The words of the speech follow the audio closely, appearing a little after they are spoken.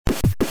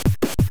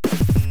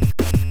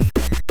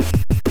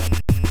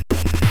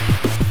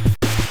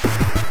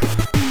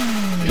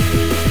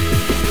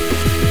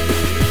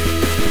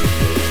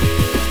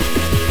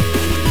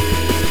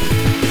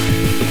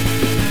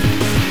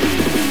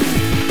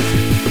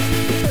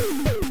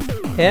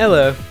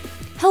Hello.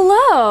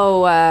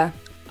 Hello.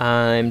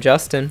 I'm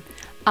Justin.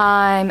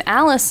 I'm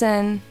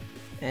Allison.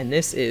 And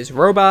this is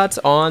Robots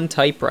on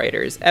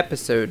Typewriters,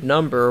 episode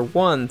number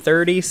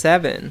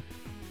 137.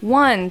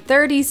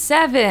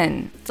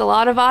 137. It's a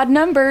lot of odd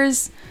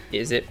numbers.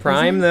 Is it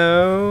prime,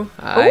 though?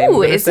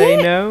 Oh, is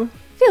it? No.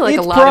 I feel like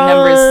It's a lot of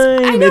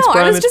numbers. I know, It's prime,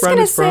 I was it's just prime, going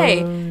to it's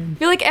say. prime. I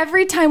feel like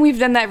every time we've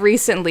done that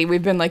recently,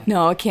 we've been like,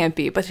 no, it can't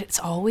be. But it's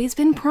always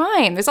been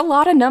prime. There's a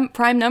lot of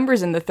prime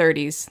numbers in the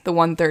 30s, the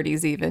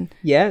 130s even.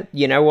 Yeah,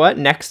 you know what?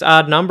 Next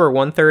odd number,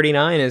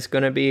 139, is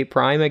going to be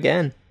prime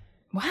again.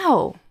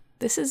 Wow.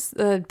 This is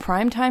the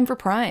prime time for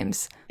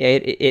primes. Yeah,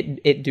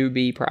 it do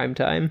be prime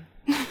time.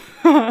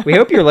 We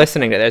hope you're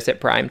listening to this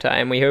at prime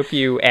time. We hope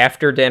you,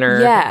 after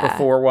dinner,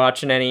 before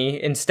watching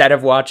instead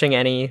of watching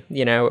any,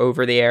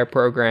 over-the-air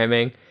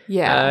programming,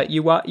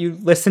 you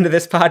listen to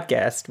this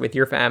podcast with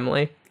your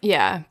family.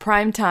 Yeah,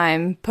 prime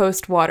time,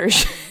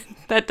 post-watershed.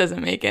 That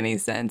doesn't make any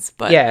sense,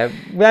 but... Yeah,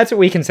 that's what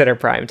we consider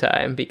prime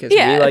time, because we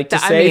like to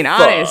say,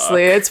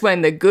 honestly, it's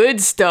when the good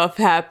stuff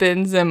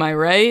happens, am I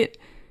right?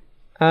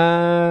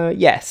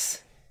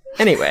 Yes.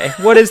 Anyway,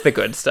 what is the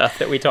good stuff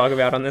that we talk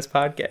about on this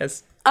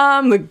podcast?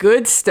 The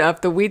good stuff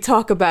that we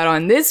talk about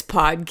on this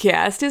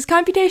podcast is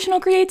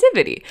computational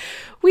creativity.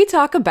 We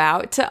talk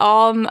about,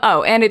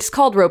 and it's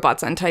called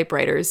Robots on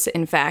Typewriters,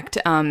 in fact,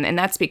 and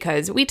that's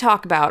because we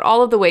talk about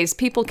all of the ways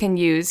people can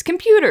use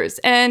computers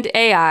and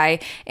AI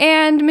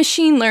and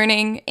machine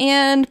learning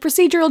and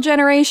procedural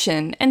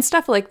generation and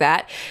stuff like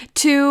that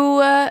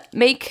to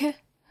make,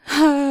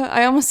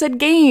 I almost said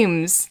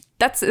games.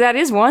 That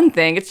is one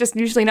thing. It's just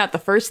usually not the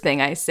first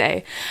thing I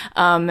say.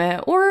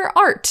 Or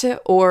art,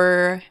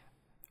 or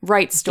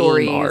write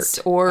stories,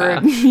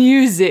 or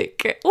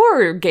music,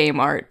 or game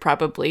art,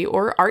 probably,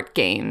 or art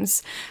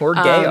games. Or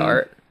gay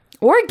art.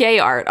 Or gay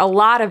art. A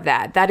lot of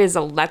that. That's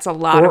a lot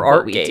of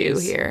what we do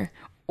here.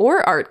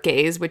 Or art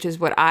gaze, which is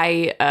what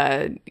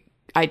I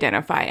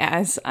identify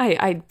as.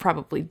 I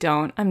probably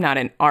don't. I'm not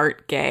an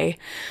art gay.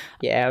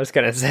 Yeah, I was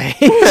going to say.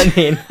 I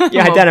mean,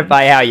 you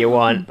identify how you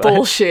want. But...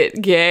 Bullshit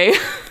gay.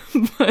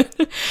 But,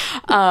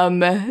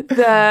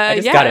 I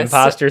just got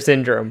imposter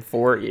syndrome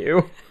for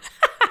you.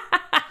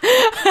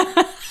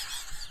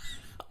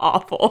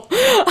 Awful.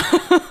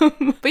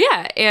 But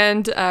yeah,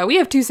 and we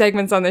have two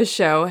segments on this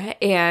show,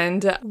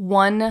 and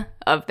one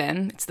of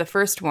them, it's the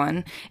first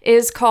one,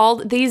 is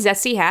called The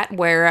Zesty Hat,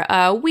 where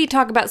we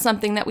talk about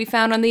something that we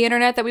found on the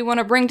internet that we want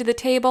to bring to the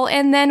table,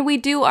 and then we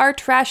do our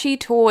Trashy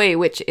Toy,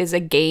 which is a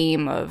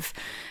game of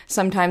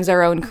sometimes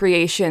our own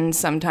creation,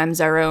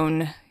 sometimes our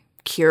own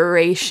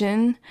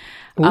curation.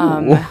 Ooh,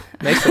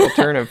 nice little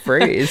turn of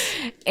phrase.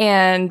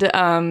 And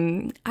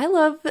I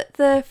love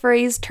the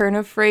phrase turn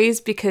of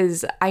phrase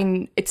because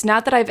it's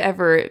not that I've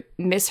ever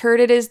misheard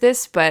it as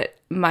this, but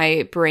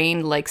my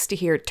brain likes to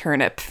hear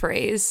turnip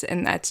phrase,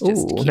 and that's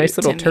just cute nice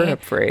little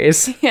turnip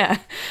phrase. Yeah.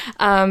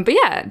 But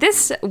yeah,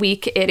 this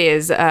week it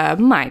is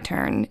my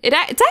turn.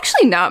 It's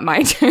actually not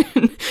my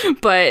turn,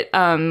 but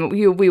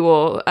we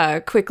will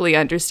quickly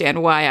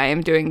understand why I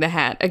am doing the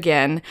hat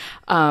again.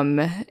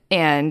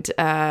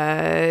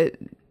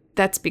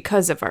 That's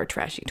because of our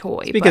Trashy Toy.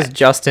 It's because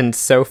Justin's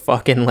so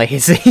fucking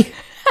lazy.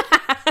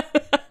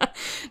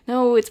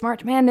 No, it's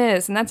March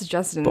Madness, and that's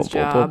Justin's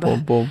job.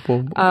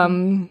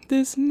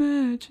 This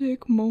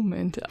magic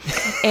moment.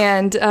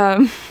 And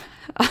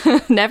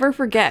never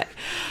forget.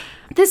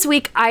 This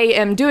week, I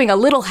am doing a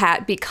little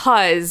hat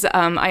because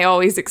I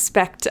always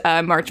expect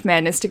March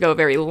Madness to go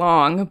very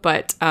long,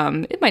 but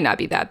it might not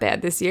be that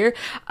bad this year.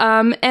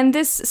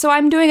 So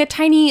I'm doing a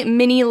tiny,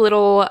 mini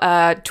little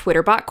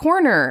Twitterbot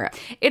corner.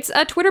 It's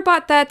a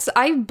Twitterbot that's,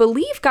 I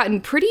believe,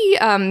 gotten pretty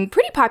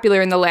popular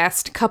in the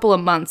last couple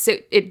of months.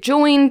 It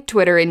joined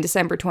Twitter in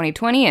December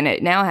 2020, and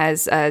it now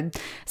has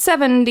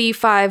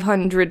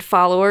 7,500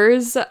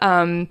 followers.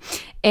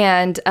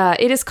 And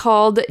it is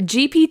called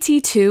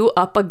GPT-2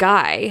 Up a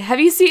Guy. Have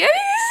you seen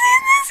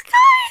this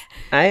guy?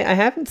 I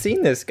haven't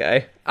seen this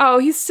guy. Oh,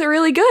 he's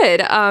really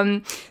good.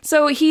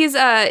 So he's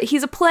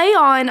a play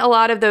on a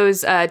lot of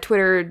those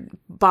Twitter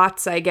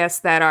bots, I guess,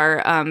 that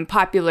are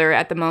popular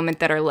at the moment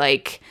that are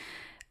like,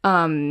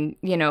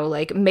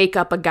 like make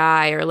up a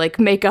guy or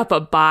like make up a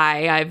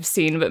bi I've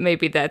seen, but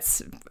maybe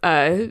that's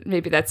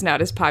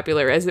not as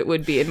popular as it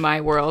would be in my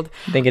world.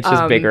 I think it's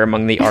just bigger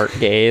among the art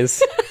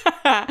gays.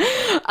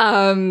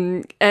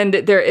 And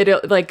it'll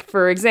like,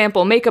 for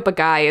example, make up a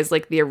guy is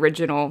like the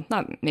original,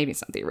 maybe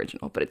it's not the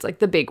original, but it's like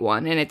the big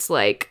one. And it's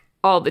like,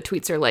 all the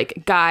tweets are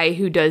like, guy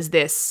who does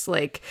this,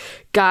 like,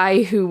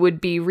 guy who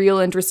would be real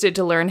interested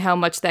to learn how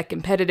much that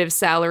competitive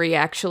salary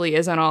actually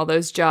is on all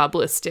those job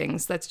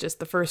listings. That's just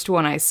the first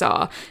one I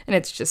saw. And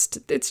it's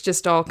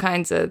just all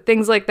kinds of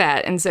things like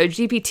that. And so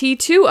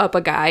GPT-2 Up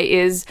a Guy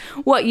is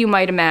what you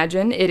might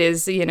imagine. It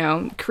is,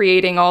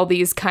 creating all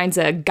these kinds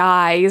of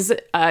guys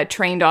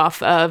trained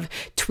off of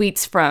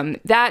tweets from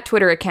that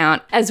Twitter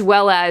account, as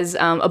well as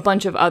a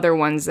bunch of other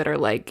ones that are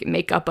like,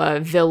 make up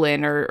a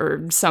villain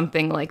or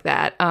something like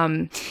that.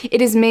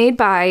 It is made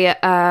by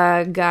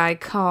a guy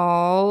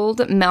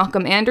called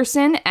Malcolm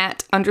Anderson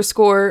 @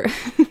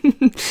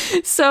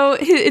 So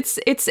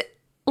it's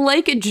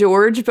like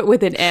George, but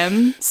with an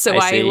M. So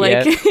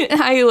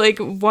I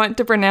want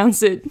to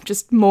pronounce it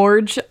just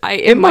Morge.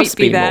 It must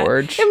be that.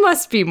 Morge. It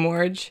must be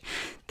Morge.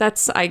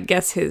 That's, I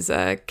guess, his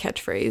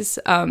catchphrase.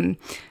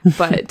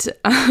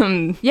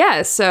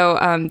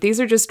 So these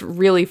are just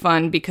really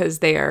fun because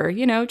they are,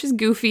 just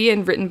goofy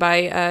and written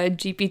by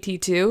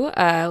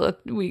GPT-2.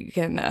 We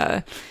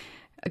can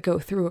go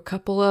through a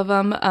couple of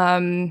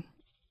them.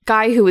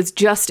 Guy who was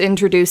just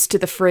introduced to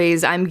the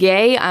phrase, I'm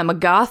gay, I'm a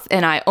goth,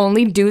 and I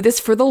only do this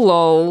for the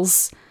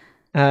lulz.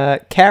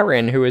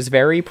 Karen, who is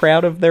very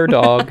proud of their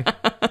dog.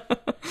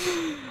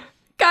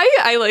 Guy,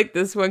 I like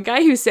this one.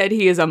 Guy who said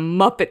he is a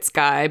Muppets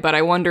guy, but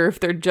I wonder if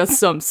they're just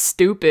some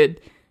stupid.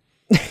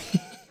 I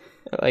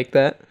like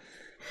that.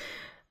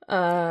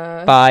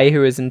 Bi,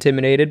 who is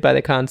intimidated by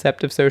the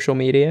concept of social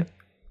media.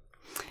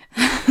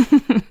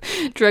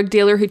 Drug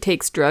dealer who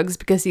takes drugs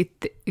because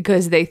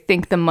they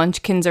think the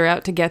munchkins are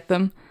out to get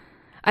them.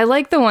 I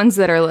like the ones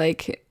that are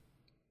like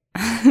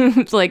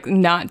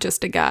not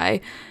just a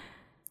guy.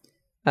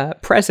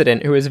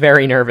 President who is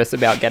very nervous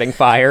about getting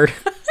fired.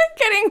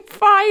 Getting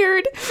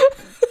fired.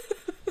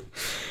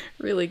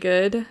 Really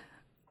good.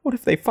 What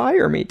if they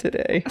fire me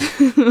today?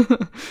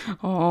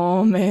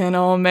 Oh man,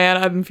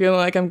 I've been feeling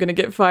like I'm gonna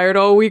get fired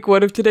all week.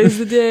 What if today's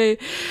the day?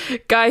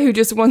 Guy who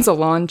just wants a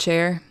lawn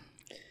chair.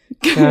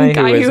 Guy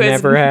who has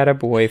never had a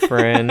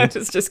boyfriend. I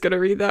was just gonna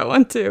read that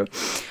one too.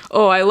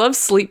 Oh, I love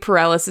sleep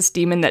paralysis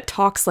demon that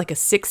talks like a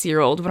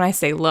 6-year-old. When I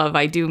say love,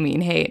 I do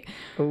mean hate.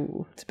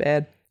 Oh, it's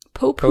bad.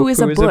 Pope who is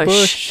a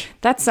bush.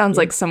 That sounds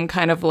like some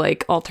kind of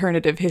like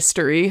alternative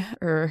history,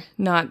 or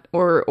not,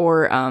 or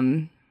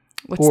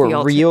what's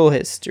the real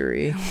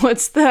history?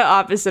 What's the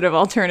opposite of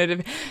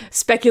alternative?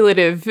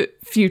 Speculative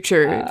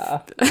future.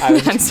 I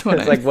was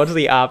like, what's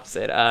the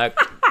opposite?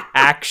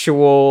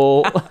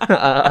 Actual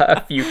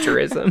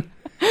futurism.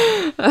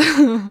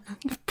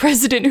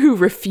 President who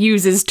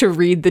refuses to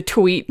read the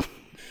tweet.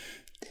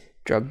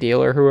 Drug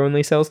dealer who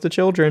only sells to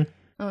children.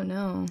 Oh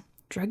no.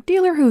 Drug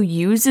dealer who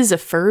uses a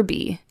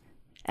Furby.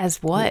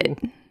 As what? Ooh.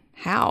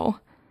 How?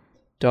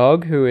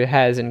 Dog who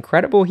has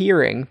incredible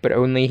hearing, but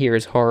only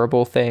hears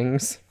horrible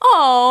things.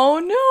 Oh,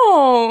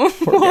 no.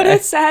 What a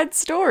sad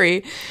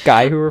story.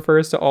 Guy who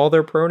refers to all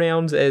their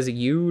pronouns as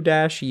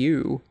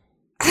you-you.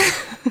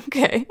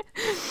 Okay.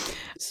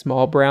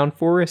 Small brown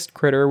forest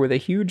critter with a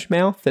huge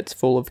mouth that's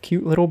full of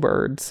cute little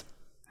birds.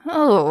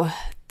 Oh,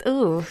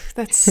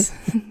 that's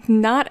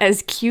not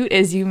as cute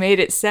as you made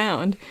it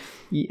sound.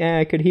 Yeah,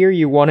 I could hear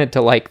you wanted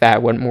to like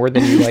that one more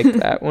than you liked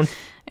that one.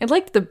 I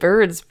liked the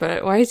birds,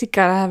 but why has he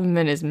gotta have them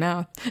in his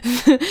mouth?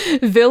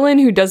 Villain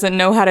who doesn't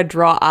know how to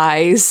draw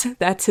eyes.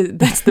 That's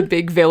the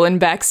big villain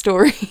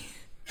backstory.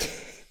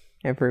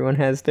 Everyone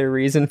has their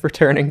reason for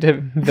turning to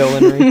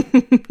villainry.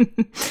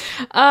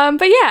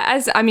 But yeah,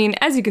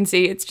 as you can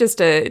see,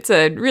 it's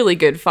a really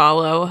good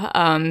follow.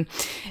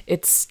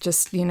 It's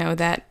just,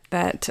 that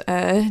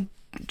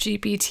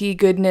GPT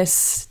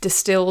goodness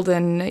distilled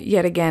in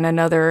yet again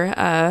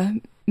another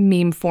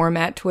meme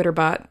format Twitter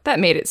bot that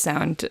made it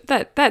sound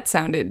that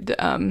sounded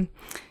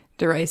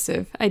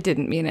derisive. I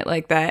didn't mean it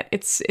like that.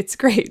 It's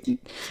great.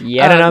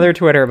 Yet another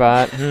Twitter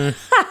bot. And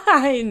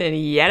then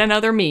yet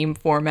another meme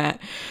format.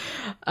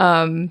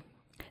 No,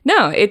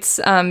 it's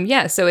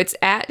so it's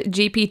at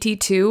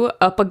GPT-2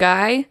 up a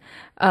guy.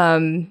 I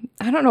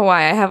don't know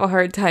why I have a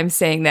hard time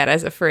saying that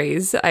as a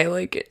phrase.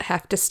 I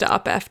have to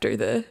stop after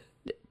the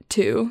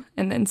 2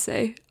 and then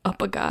say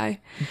up a guy.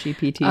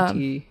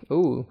 GPT.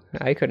 Oh,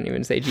 I couldn't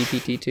even say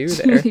GPT-2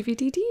 there.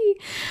 GPT.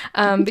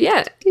 But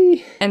yeah,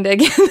 and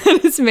again,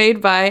 that is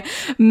made by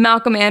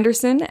Malcolm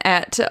Anderson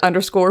at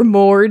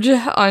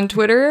 _Morge on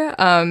Twitter.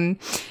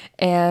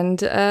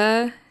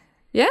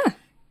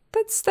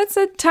 That's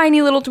a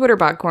tiny little Twitter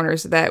bot corner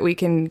so that we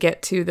can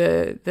get to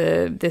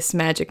this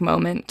magic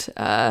moment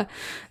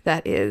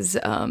that is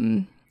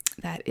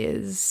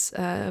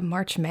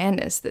March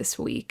Madness this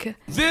week.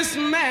 This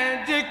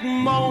magic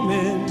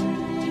moment.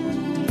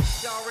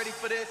 Y'all ready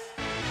for this?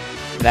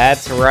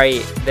 That's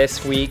right.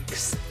 This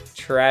week's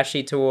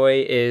trashy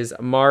toy is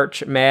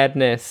March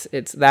Madness.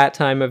 It's that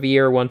time of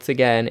year once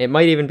again. It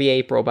might even be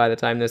April by the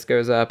time this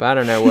goes up. I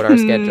don't know what our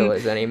schedule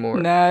is anymore.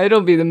 Nah,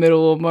 it'll be the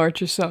middle of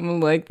March or something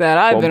like that.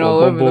 I've been all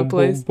over the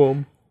place.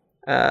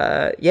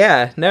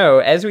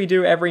 As we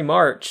do every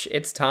March,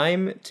 it's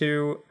time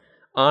to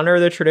honor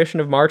the tradition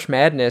of March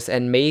Madness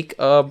and make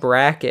a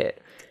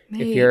bracket.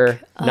 If you're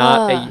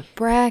not a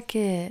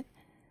bracket.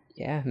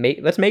 Yeah,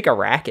 let's make a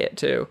racket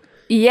too.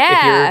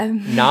 Yeah. If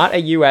you're not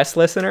a US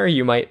listener,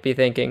 you might be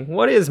thinking,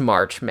 what is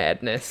March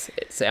Madness?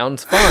 It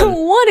sounds fun.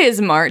 What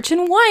is March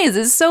and why is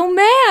it so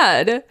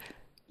mad?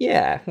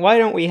 Yeah, why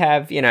don't we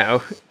have,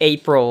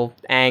 April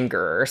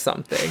anger or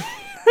something?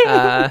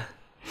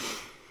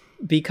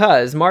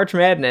 Because March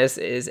Madness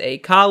is a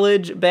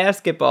college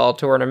basketball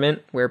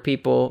tournament where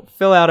people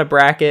fill out a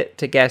bracket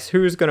to guess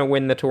who's going to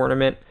win the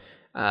tournament.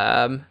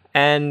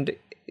 And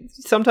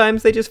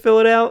sometimes they just fill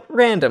it out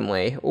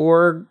randomly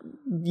or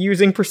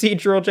using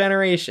procedural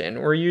generation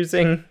or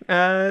using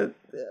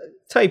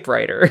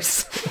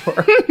typewriters.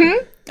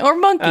 Or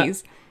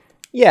monkeys.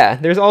 Yeah,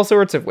 there's all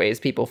sorts of ways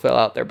people fill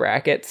out their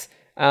brackets.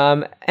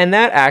 And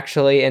that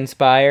actually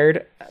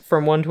inspired,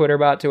 from one Twitter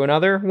bot to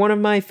another, one of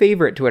my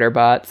favorite Twitter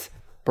bots,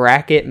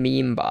 Bracket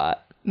Meme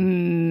Bot.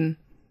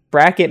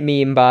 Bracket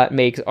Meme Bot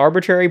makes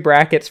arbitrary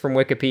brackets from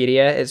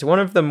Wikipedia. It's one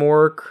of the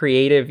more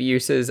creative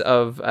uses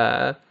of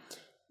the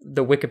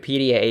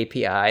Wikipedia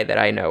API that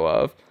I know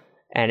of.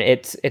 And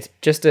it's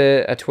just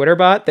a Twitter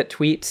bot that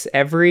tweets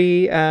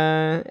every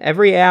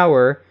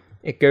hour.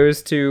 It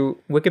goes to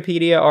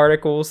Wikipedia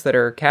articles that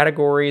are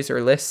categories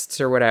or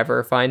lists or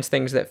whatever, finds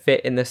things that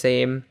fit in the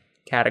same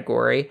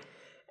category,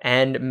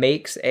 and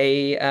makes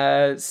a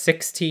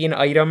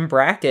 16-item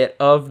bracket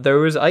of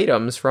those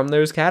items from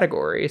those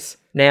categories.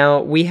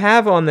 Now, we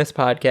have on this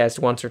podcast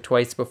once or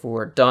twice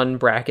before done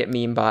Bracket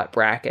Meme Bot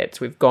brackets.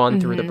 We've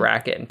gone through the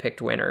bracket and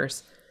picked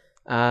winners.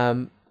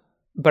 But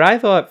I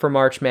thought for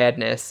March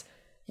Madness,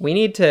 we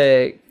need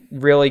to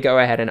really go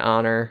ahead and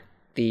honor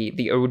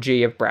the OG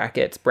of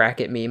brackets,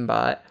 Bracket Meme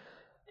Bot,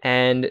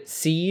 and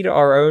seed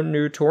our own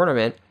new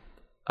tournament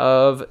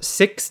of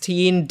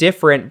 16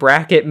 different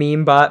Bracket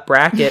Meme Bot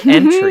bracket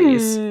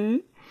entries.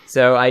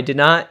 So I did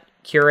not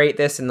curate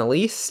this in the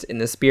least, in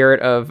the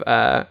spirit of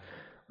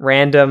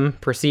random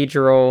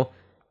procedural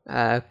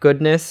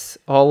goodness.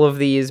 All of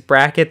these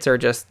brackets are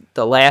just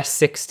the last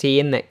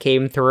 16 that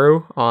came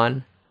through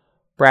on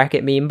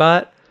Bracket Meme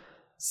Bot.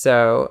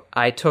 So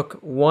I took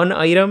one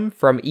item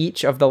from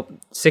each of the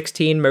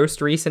 16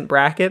 most recent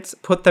brackets,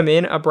 put them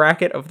in a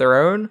bracket of their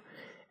own,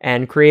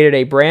 and created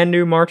a brand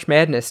new March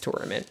Madness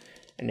tournament.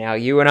 And now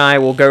you and I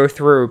will go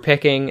through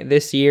picking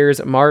this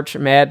year's March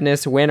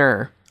Madness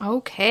winner.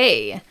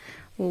 Okay,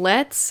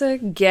 let's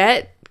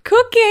get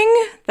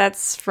cooking.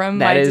 That's from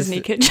my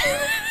Disney Kitchen.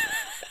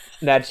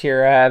 That's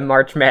your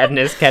March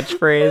Madness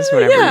catchphrase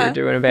whenever you're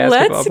doing a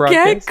basketball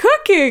broadcast. Let's get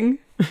cooking.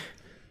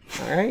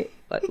 All right.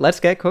 Let's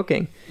get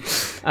cooking.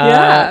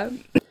 Yeah.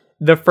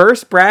 The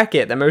first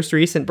bracket, the most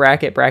recent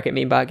bracket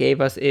Meme Bot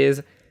gave us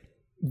is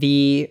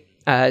the,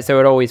 so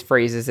it always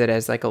phrases it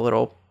as like a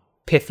little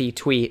pithy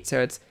tweet.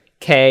 So it's,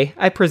 K,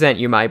 I present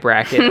you my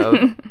bracket of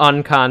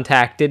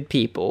uncontacted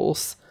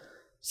peoples.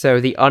 So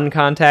the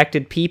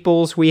uncontacted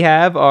peoples we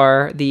have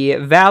are the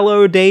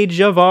Valo de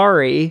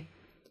Javari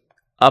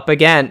up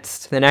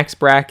against the next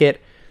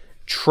bracket,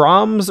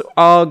 Troms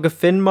og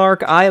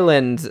Finnmark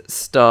Islands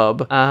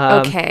stub.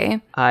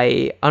 Okay.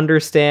 I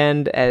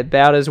understand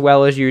about as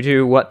well as you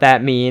do what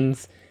that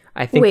means.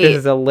 I think this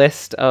is a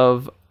list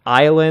of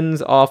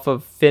islands off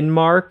of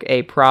Finnmark,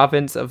 a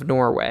province of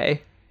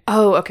Norway.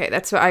 Oh, okay.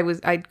 That's what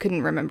I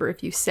couldn't remember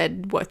if you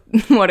said what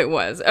it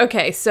was.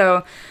 Okay,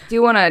 so do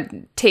you want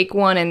to take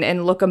one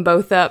and look them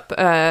both up?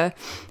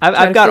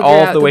 I've got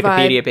all of the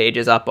Wikipedia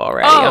pages up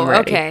already. Oh, I'm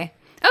ready.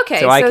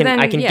 Okay. So I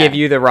can give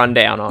you the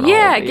rundown on all of these.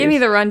 Yeah, give me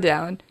the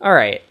rundown. All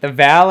right. The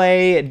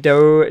Vale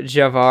do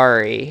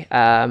Javari.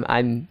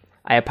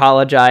 I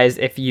apologize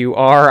if you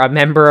are a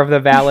member of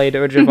the Vale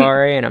do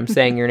Javari and I'm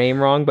saying your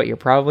name wrong, but you're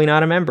probably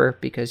not a member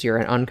because you're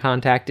an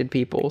uncontacted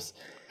peoples.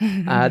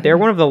 They're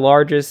one of the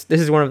largest. This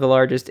is one of the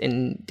largest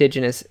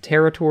indigenous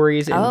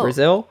territories in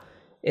Brazil.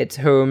 It's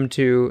home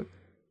to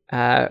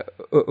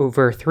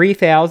over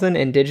 3,000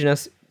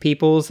 indigenous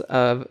peoples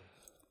of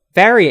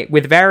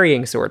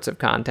varying sorts of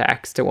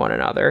contacts to one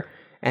another,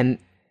 and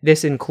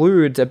this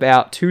includes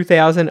about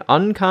 2,000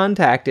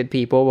 uncontacted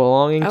people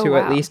belonging to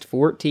at least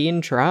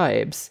 14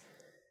 tribes.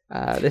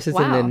 This is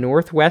in the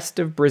northwest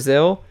of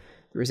Brazil.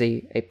 There was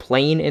a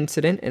plane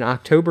incident in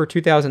October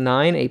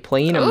 2009. A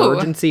plane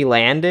emergency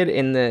landed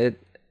in the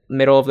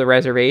middle of the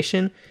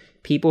reservation.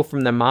 People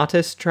from the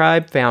Matas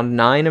tribe found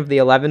 9 of the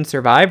 11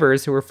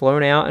 survivors who were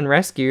flown out and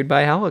rescued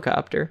by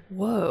helicopter.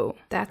 Whoa,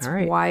 that's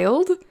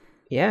wild.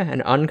 Yeah,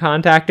 an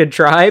uncontacted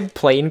tribe,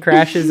 plane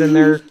crashes in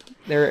their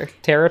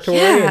territory,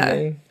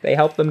 and they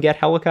help them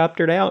get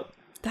helicoptered out.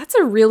 That's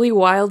a really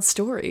wild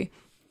story.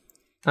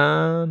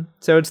 So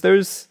it's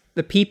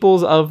the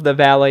peoples of the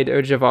Vale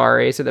do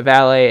Javari. So the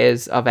Vale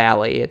is a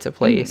valley, it's a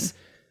place,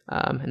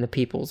 and the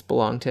peoples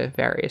belong to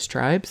various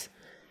tribes.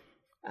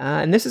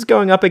 And this is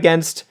going up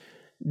against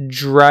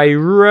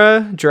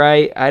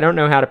Dryrura. I don't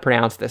know how to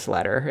pronounce this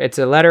letter. It's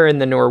a letter in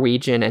the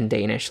Norwegian and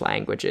Danish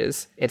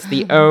languages. It's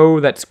the O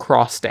that's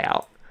crossed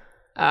out.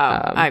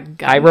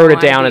 I wrote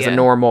it down as a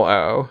normal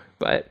O,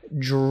 but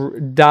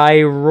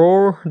Dairoya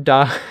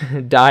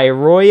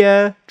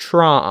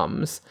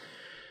Troms.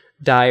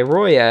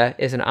 Dairoya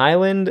is an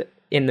island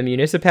in the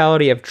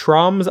municipality of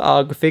Troms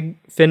og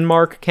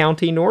Finnmark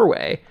County,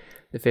 Norway.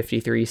 The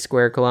 53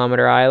 square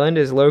kilometer island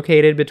is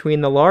located between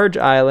the large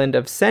island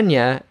of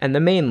Senja and the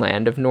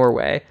mainland of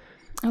Norway.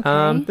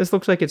 Okay. This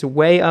looks like it's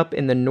way up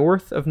in the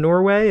north of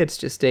Norway. It's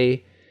just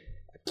a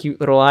cute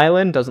little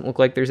island. Doesn't look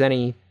like there's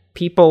any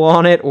people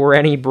on it or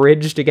any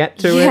bridge to get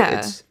to it.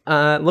 It's,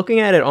 looking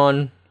at it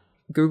on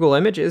Google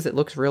Images, it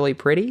looks really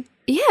pretty.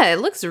 Yeah, it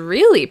looks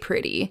really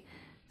pretty.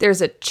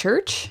 There's a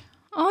church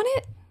on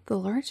it, the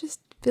largest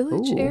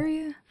village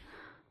area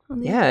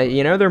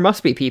Yeah, there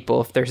must be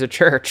people if there's a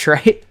church,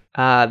 right?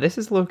 This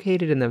is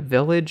located in the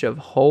village of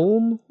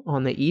Holm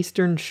on the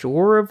eastern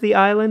shore of the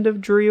island of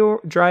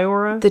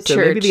Dryora. The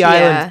church, maybe the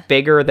island's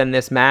bigger than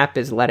this map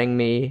is letting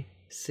me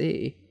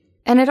see.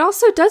 And it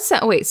also does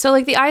sound... Wait, so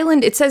like the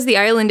island... It says the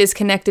island is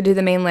connected to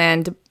the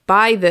mainland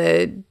by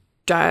the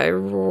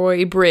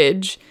Dyroi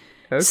Bridge.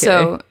 Okay.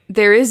 So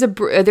there's a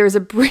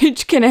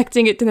bridge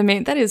connecting it to the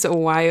main... That is a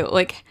wild...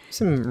 Like...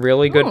 Some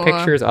really good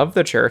pictures of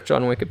the church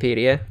on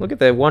Wikipedia. Look at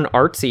the one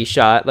artsy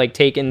shot, like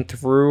taken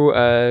through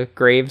a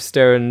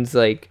gravestone's,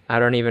 like, I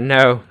don't even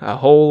know, a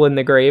hole in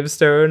the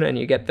gravestone, and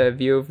you get the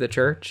view of the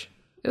church.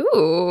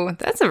 Ooh,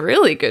 that's a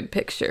really good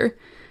picture.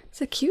 It's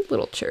a cute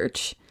little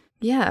church.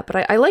 Yeah,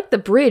 but I like the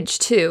bridge,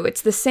 too.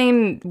 It's the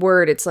same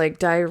word. It's like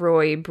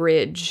Dyroi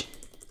Bridge.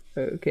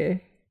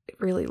 Okay. It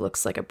really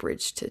looks like a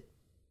bridge to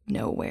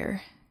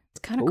nowhere. It's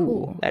kind of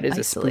cool. That is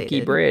isolated. A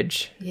spooky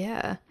bridge.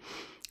 Yeah.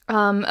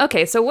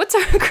 Okay, so what's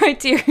our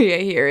criteria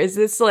here? Is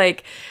this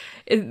like,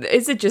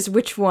 is it just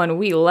which one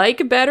we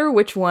like better?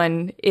 Which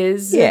one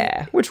is...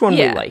 Yeah, which one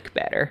we like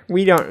better.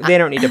 They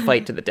don't need to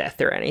fight to the death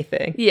or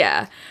anything.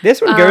 Yeah. This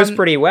one goes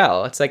pretty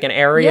well. It's like an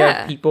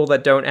area of people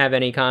that don't have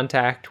any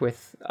contact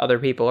with other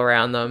people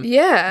around them.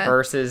 Yeah.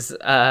 Versus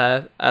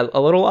a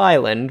little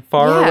island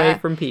far away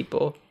from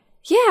people.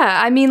 Yeah,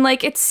 I mean,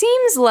 like, it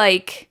seems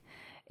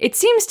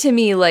to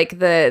me like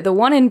the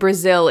one in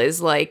Brazil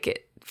is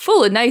like...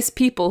 full of nice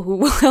people who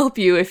will help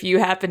you if you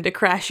happen to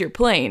crash your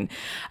plane.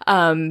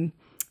 And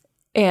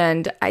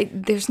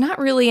there's not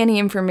really any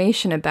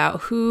information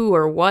about who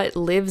or what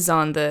lives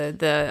on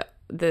the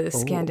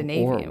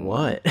Scandinavian or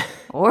what?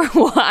 Or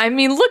what? I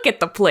mean, look at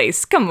the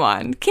place. Come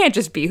on. Can't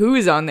just be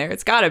who's on there.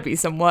 It's got to be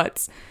some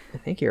what's. I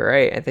think you're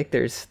right. I think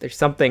there's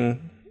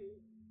something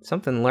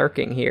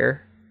lurking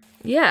here.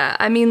 Yeah,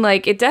 I mean,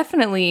 like, it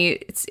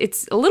definitely,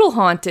 it's a little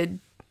haunted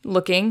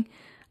looking,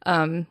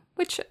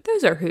 which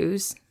those are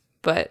who's.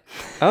 But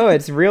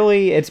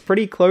it's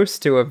pretty close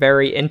to a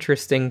very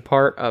interesting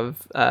part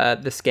of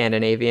the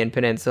Scandinavian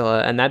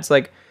peninsula, and that's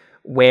like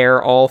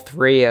where all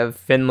three of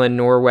Finland,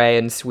 Norway,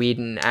 and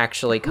Sweden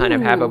actually kind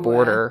of have a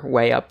border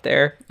way up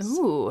there.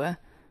 Ooh.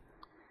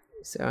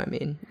 So I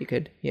mean, you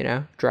could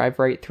drive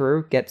right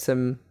through, get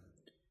some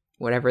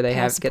whatever they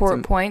have, get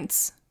some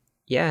points.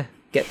 Yeah,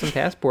 get some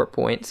passport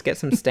points, get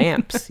some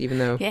stamps. Even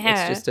though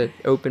it's just an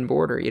open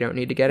border, you don't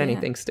need to get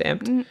anything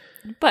stamped.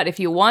 But if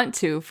you want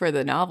to, for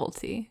the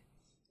novelty.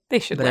 They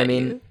should. But I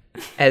mean,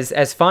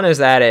 as fun as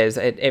that is,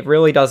 it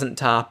really doesn't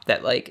top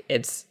that. Like,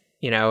 it's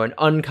an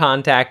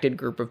uncontacted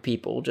group of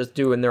people just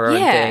doing their own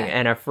thing,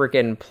 and a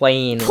freaking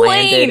plane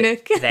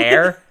landed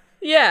there.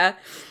 Yeah,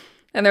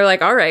 and they're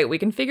like, "All right, we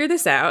can figure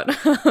this out."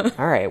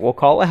 All right, we'll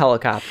call a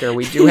helicopter.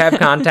 We do have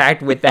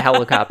contact with the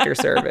helicopter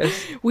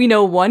service. We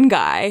know one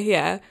guy.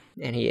 Yeah,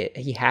 and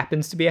he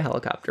happens to be a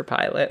helicopter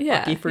pilot. Yeah,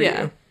 lucky for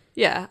you.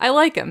 Yeah, I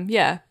like him.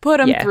 Yeah, put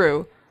him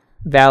through.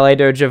 Valle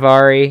do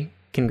Javari.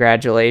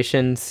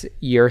 Congratulations,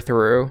 you're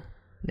through.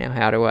 Now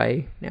how do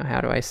I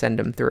send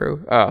him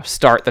through? Oh,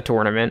 start the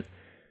tournament.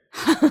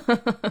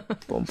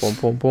 Boom, boom,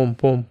 boom, boom, boom,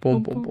 boom,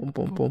 boom, boom,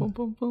 boom,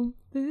 boom, boom.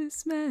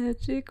 This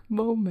magic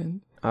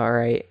moment. All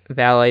right,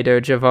 Valle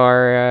do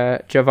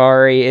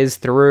Javari is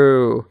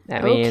through.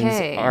 That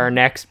means our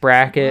next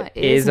bracket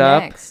is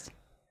up. Next?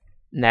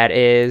 And that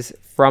is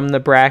from the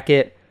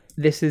bracket.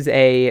 This is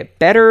a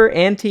better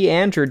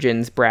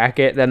anti-androgens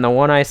bracket than the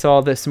one I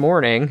saw this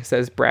morning,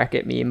 says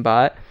Bracket Meme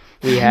Bot.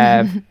 We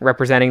have,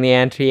 representing the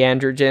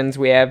anti-androgens,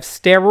 we have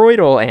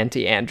steroidal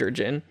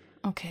anti-androgen.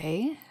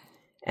 Okay.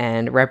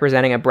 And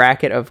representing a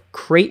bracket of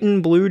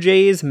Creighton Blue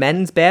Jays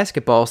men's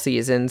basketball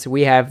seasons,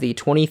 we have the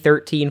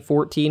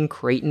 2013-14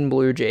 Creighton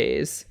Blue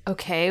Jays.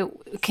 Okay.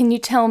 Can you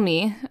tell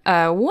me,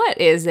 what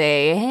is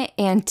a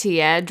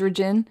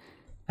anti-androgen?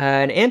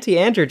 An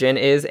anti-androgen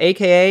is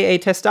AKA a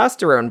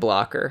testosterone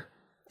blocker.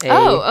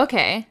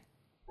 Okay.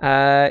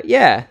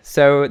 Yeah.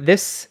 So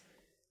this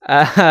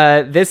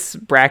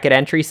bracket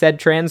entry said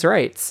trans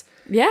rights.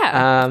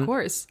 Yeah, of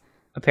course.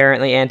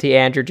 Apparently,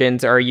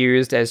 anti-androgens are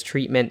used as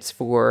treatments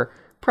for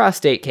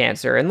prostate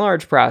cancer,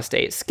 enlarged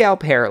prostate,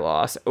 scalp hair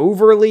loss,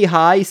 overly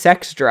high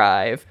sex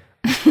drive,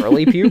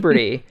 early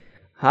puberty,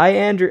 high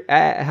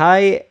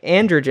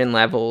androgen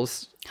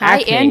levels,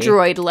 high acne.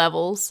 android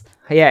levels.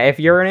 Yeah, if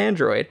you're an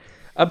android,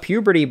 a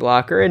puberty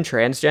blocker, and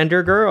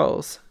transgender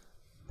girls.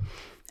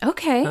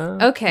 Okay.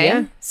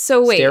 Yeah.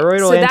 So wait,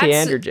 steroidal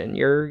anti-androgen.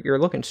 You're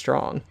looking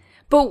strong.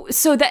 But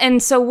so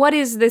what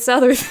is this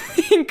other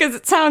thing? Because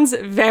it sounds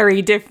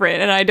very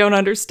different, and I don't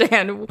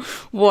understand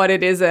what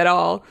it is at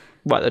all.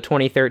 What, the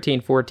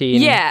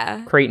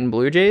 2013-14 Creighton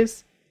Blue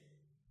Jays?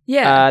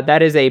 Yeah.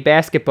 That is a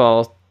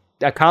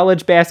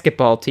college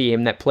basketball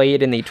team that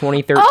played in the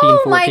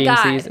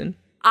 2013-14 season.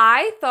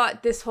 I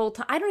thought this whole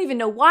time, I don't even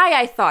know why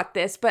I thought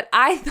this, but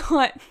I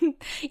thought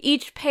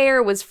each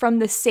pair was from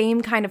the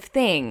same kind of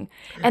thing.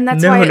 And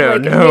that's why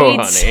it made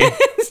honey.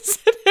 sense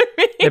to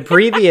me. The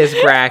previous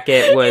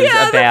bracket was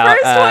about... the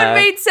first one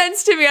made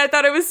sense to me. I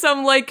thought it was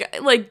some,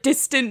 like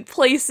distant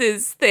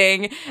places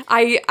thing.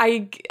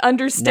 I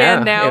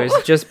understand now. It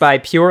was just by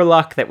pure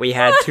luck that we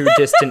had 2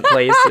 distant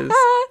places.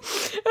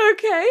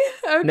 Okay.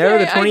 No,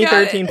 the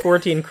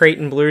 2013-14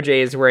 Creighton Blue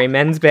Jays were a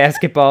men's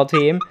basketball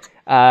team.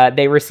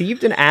 They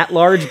received an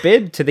at-large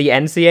bid to the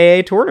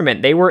NCAA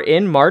tournament. They were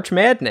in March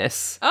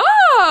Madness.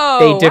 Oh,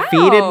 They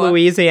defeated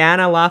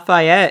Louisiana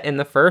Lafayette in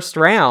the first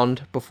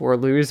round before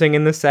losing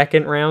in the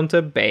second round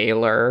to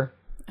Baylor.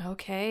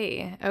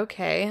 Okay.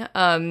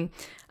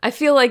 I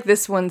feel like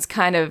this one's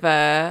kind of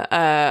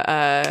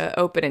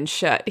open and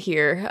shut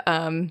here.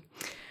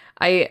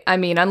 I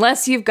mean,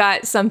 unless you've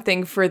got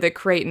something for the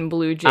Creighton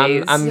Blue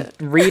Jays. I'm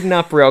reading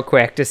up real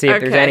quick to see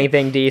if there's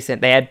anything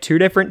decent. They had 2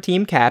 different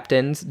team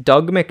captains.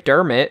 Doug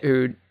McDermott,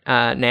 who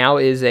now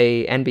is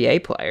a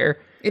NBA player.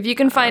 If you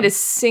can find a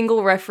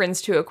single reference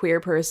to a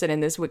queer person in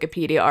this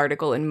Wikipedia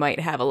article, it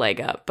might have a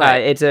leg up. But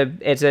it's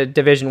a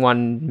Division I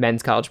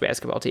men's college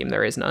basketball team.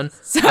 There is none.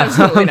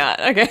 Absolutely not.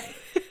 Okay.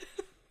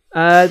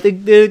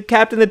 The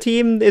captain of the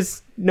team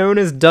is known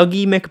as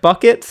Dougie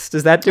McBuckets.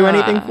 Does that do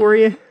anything for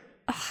you?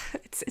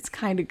 It's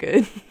kind of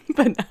good,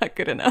 but not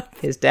good enough.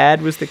 His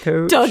dad was the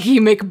coach. Dougie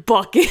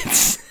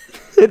McBuckets.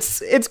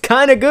 It's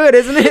kind of good,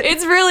 isn't it?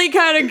 It's really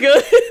kind of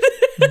good.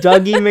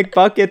 Dougie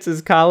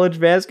McBuckets'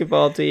 college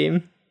basketball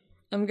team.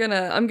 I'm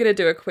gonna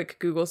do a quick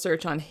Google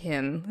search on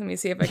him. Let me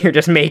see if I can. You're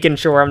just making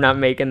sure I'm not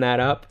making that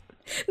up.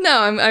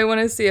 No, I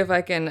want to see if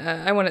I can.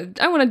 I want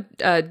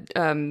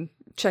to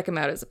check him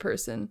out as a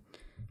person.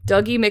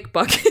 Dougie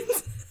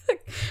McBuckets.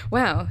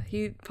 Wow,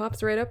 he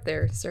pops right up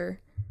there, sir.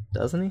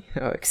 Doesn't he?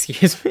 Oh,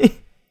 excuse me.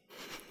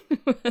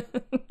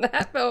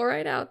 That fell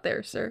right out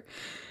there, sir.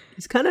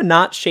 He's kind of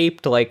not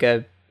shaped like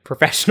a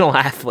professional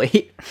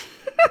athlete.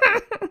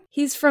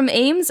 He's from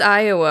Ames,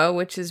 Iowa,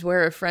 which is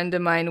where a friend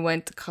of mine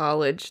went to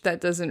college. That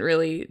doesn't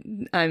really,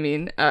 I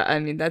mean,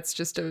 that's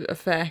just a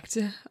fact.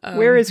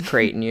 Where is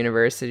Creighton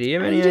University? Do you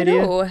have any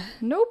idea? No.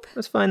 Nope.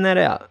 Let's find that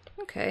out.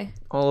 Okay.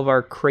 All of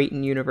our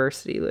Creighton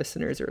University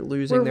listeners are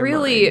losing their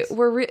minds.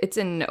 It's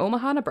in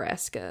Omaha,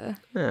 Nebraska.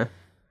 Huh.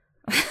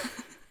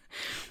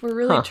 We're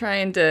really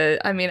trying to,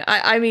 I mean,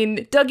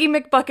 Dougie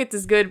McBuckets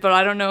is good, but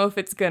I don't know if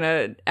it's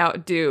gonna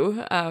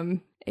outdo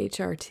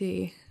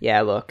HRT. Yeah,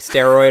 look,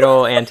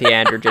 steroidal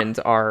anti-androgens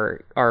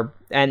are,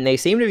 and they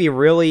seem to be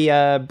really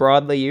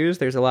broadly used.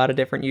 There's a lot of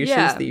different uses.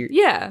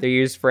 Yeah. They're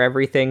used for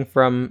everything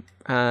from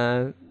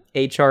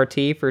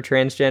HRT for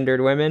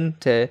transgendered women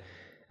to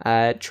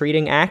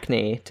treating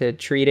acne to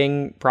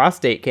treating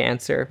prostate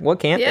cancer. What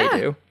can't they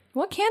do?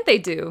 What can't they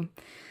do?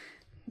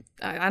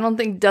 I don't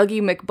think Dougie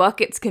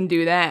McBuckets can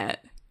do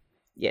that.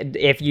 Yeah,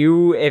 if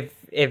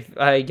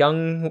a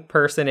young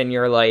person in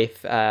your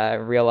life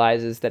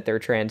realizes that they're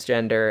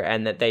transgender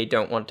and that they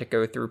don't want to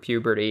go through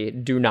puberty,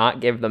 do not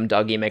give them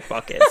Dougie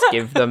McBuckets.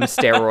 Give them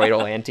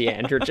steroidal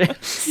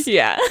anti-androgens.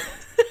 Yeah.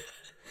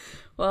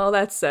 Well,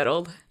 that's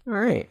settled. All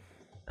right.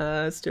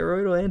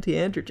 Steroidal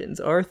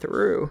anti-androgens are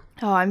through.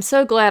 Oh, I'm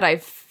so glad I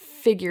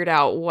figured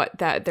out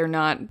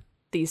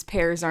these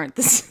pairs aren't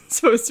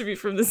supposed to be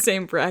from the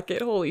same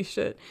bracket. Holy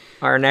shit.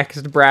 Our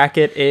next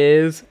bracket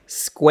is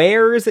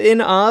Squares in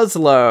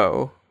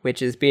Oslo,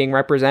 which is being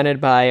represented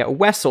by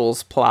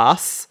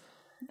Wesselsplas.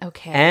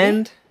 Okay.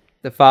 And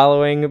the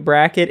following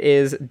bracket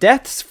is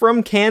Deaths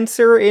from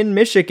Cancer in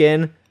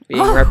Michigan,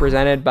 being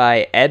represented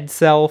by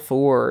Edsel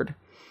Ford.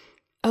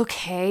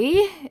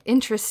 Okay,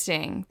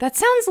 interesting. That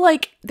sounds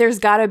like there's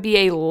gotta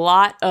be a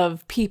lot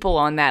of people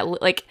on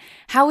that. Like,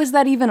 how is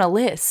that even a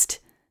list?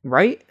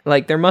 Right?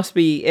 Like, there must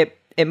be,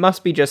 it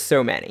must be just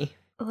so many.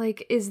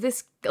 Like, is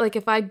this, like,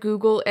 if I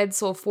Google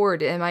Edsel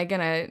Ford, am I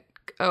gonna,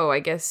 I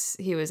guess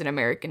he was an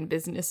American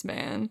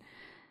businessman.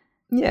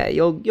 Yeah,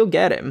 you'll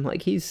get him.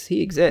 Like, he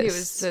exists. He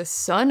was the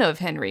son of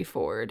Henry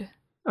Ford.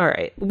 All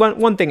right,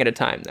 one thing at a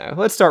time, though.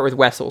 Let's start with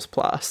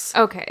Wesselsplas.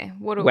 Okay,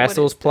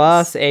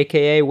 Wesselsplas,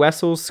 aka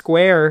Wessels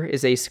Square,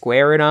 is a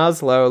square in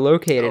Oslo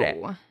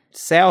located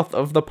south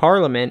of the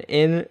Parliament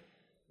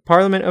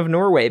of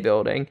Norway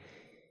building.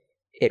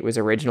 It was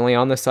originally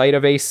on the site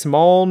of a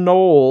small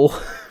knoll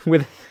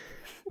with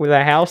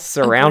a house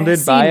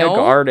surrounded by a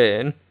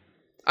garden.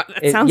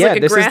 That sounds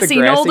like a grassy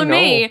knoll to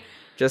me.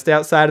 Just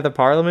outside of the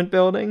Parliament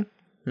building.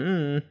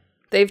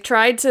 They've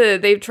tried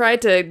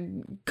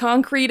to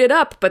concrete it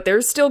up, but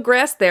there's still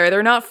grass there.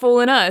 They're not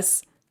fooling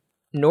us.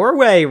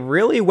 Norway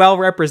really well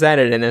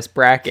represented in this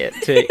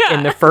bracket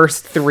in the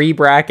first 3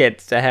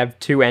 brackets to have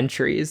 2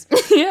 entries.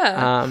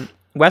 Yeah.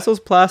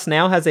 Wesselsplas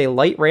now has a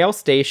light rail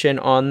station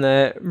on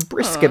the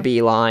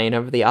Briskeby line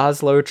of the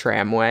Oslo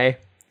tramway.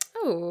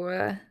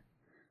 Oh,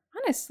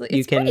 honestly,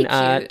 you can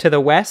to the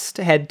west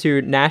head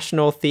to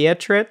National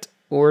Theatret,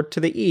 or to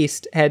the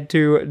east head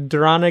to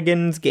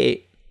Dronningens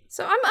Gate.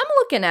 So I'm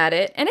looking at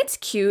it, and it's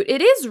cute.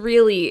 It is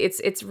really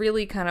it's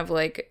really kind of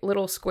like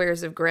little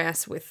squares of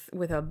grass with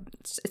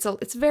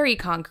it's very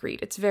concrete.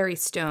 It's very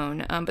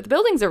stone. But the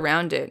buildings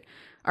around it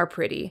are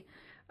pretty.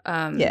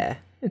 Yeah.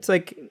 It's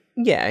like,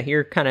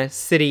 your kind of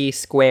city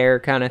square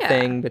kind of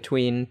thing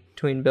between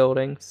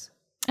buildings.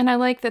 And I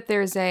like that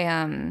there's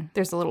a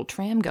little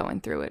tram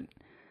going through it.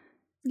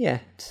 Yeah,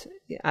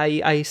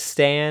 I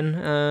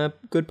stan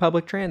good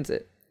public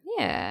transit.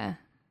 Yeah.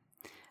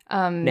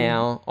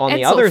 Now, on Edsel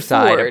the other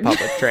side Ford. of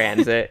public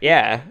transit,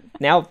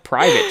 now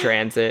private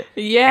transit.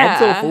 Yeah.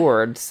 Edsel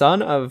Ford,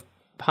 son of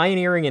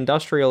pioneering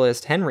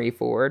industrialist Henry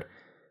Ford.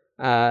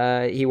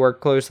 He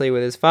worked closely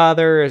with his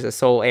father as a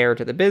sole heir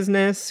to the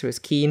business, who was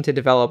keen to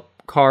develop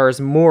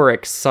cars more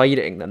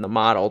exciting than the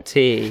Model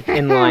T,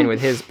 in line with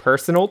his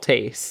personal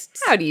tastes.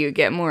 How do you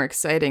get more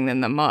exciting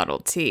than the Model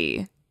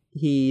T?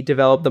 He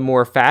developed the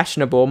more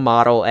fashionable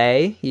Model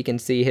A. You can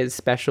see his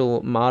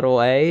special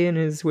Model A in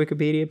his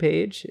Wikipedia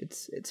page.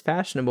 It's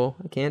fashionable.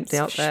 I can't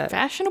doubt that.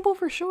 Fashionable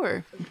for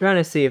sure. I'm trying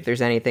to see if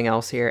there's anything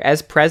else here.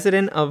 As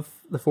president of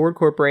the Ford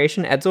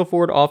Corporation, Edsel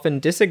Ford often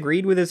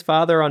disagreed with his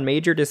father on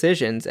major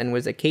decisions and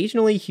was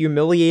occasionally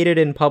humiliated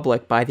in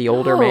public by the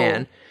older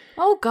man.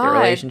 Oh, God. The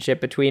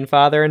relationship between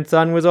father and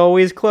son was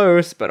always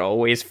close, but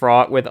always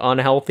fraught with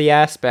unhealthy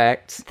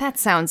aspects. That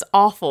sounds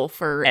awful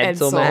for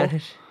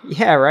Edsel.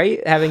 Yeah,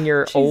 right? Having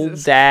your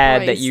old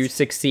dad that you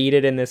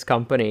succeeded in this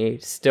company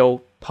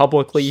still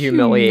publicly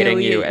humiliating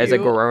you as a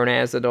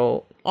grown-ass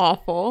adult.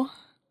 Awful.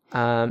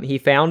 He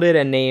founded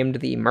and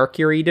named the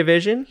Mercury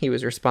division. He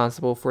was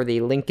responsible for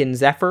the Lincoln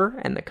Zephyr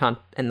and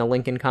the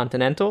Lincoln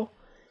Continental.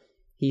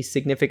 He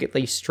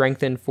significantly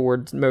strengthened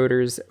Ford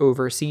Motors'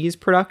 overseas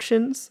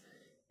productions,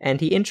 and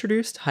he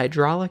introduced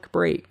hydraulic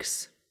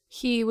brakes.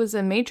 He was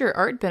a major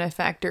art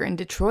benefactor in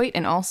Detroit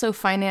and also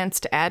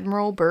financed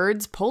Admiral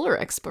Byrd's polar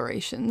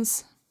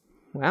explorations.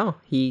 Wow,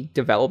 he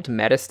developed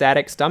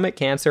metastatic stomach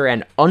cancer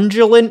and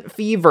undulant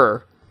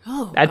fever.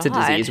 Oh, That's God. a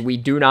disease we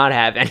do not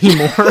have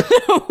anymore.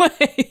 No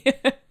way.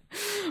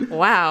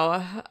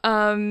 Wow.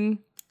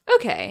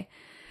 Okay.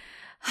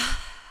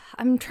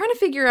 I'm trying to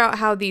figure out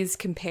how these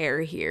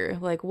compare here.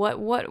 Like,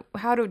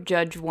 how to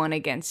judge one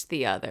against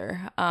the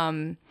other.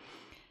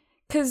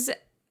 Because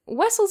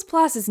Wessel's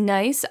Plas is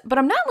nice, but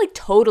I'm not, like,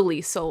 totally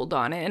sold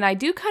on it, and I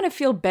do kind of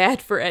feel bad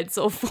for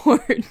Edsel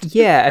Ford.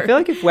 Yeah, I feel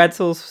like if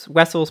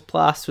Wessel's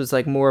Plas was,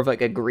 like, more of,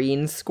 like, a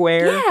green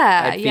square,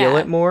 I'd feel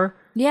it more.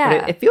 Yeah.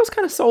 But it feels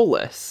kind of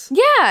soulless.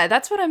 Yeah,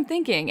 that's what I'm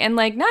thinking. And,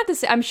 like, not to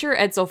say, I'm sure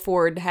Edsel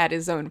Ford had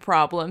his own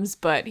problems,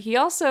 but he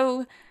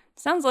also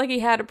sounds like he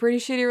had a pretty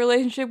shitty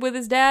relationship with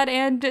his dad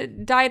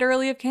and died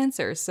early of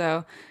cancer,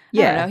 so, I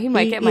don't know, he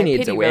might get my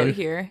pity vote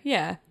here.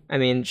 Yeah. I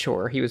mean,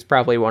 sure, he was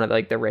probably one of,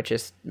 like, the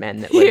richest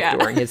men that lived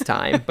during his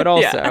time, but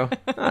also,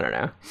 I don't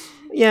know.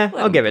 Yeah,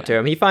 I'll give it to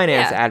him. He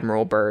financed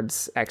Admiral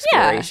Byrd's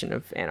exploration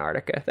of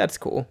Antarctica. That's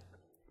cool.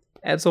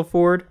 Edsel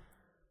Ford,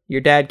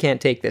 your dad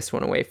can't take this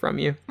one away from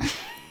you.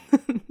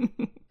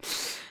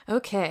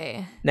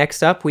 Okay.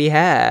 Next up, we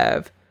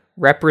have,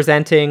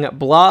 representing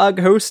blog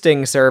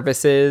hosting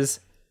services,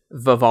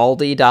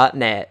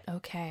 Vivaldi.net.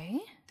 Okay.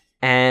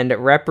 And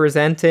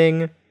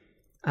representing,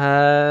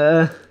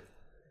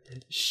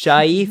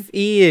 Shaif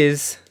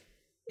is,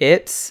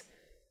 it's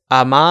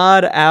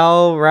Ahmad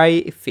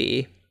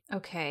Al-Raifi.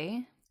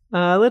 Okay.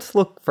 Let's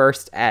look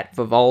first at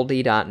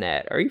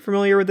Vivaldi.net. Are you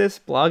familiar with this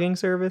blogging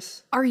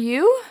service? Are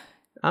you?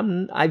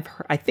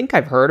 I think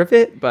I've heard of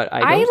it, but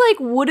I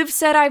don't. Would have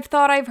said I've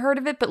thought I've heard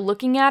of it, but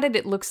looking at it,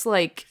 it looks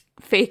like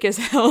fake as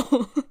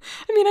hell.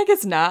 I mean, I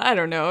guess not. I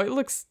don't know. It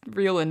looks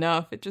real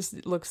enough. It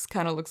just looks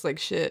like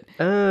shit.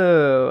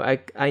 Oh,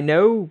 I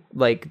know,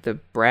 like, the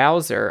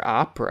browser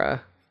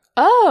Opera.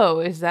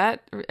 Oh,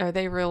 are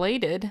they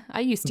related?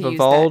 I used to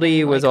Vivaldi use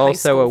that in, was high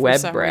also a school web for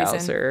some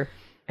browser. reason.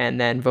 And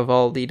then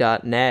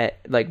Vivaldi.net,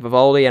 like,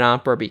 Vivaldi and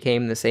Opera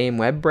became the same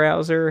web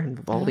browser, and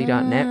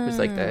Vivaldi.net was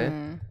like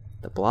the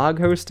blog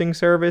hosting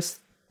service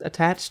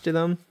attached to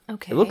them.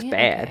 Okay. It looks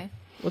bad. Okay.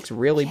 It looks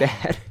really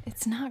bad.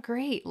 It's not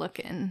great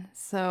looking.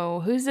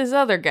 So who's this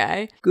other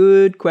guy?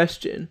 Good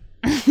question.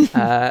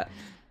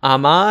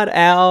 Ahmad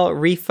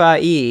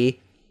Al-Rifai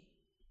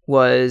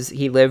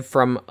he lived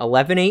from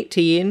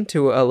 1118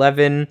 to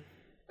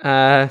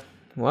 1118.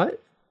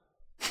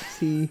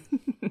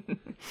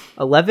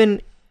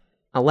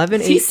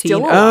 Is he still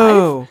alive?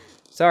 Oh,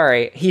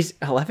 sorry. He's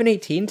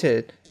 1118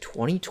 to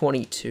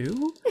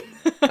 2022?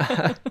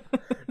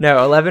 No,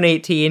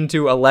 1118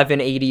 to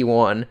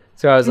 1181.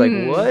 So I was like,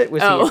 what?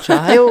 Was he a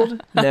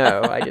child?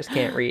 No, I just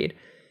can't read.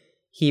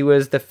 He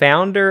was the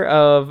founder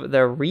of the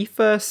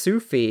Rifa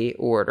Sufi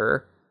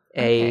order,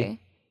 a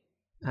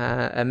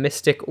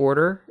mystic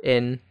order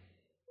in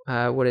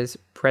what is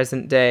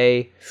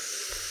present-day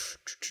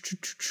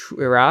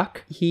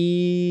Iraq.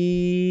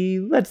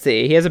 He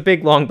has a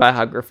big, long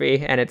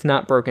biography, and it's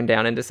not broken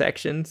down into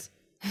sections.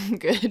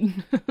 Good.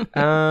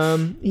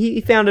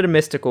 He founded a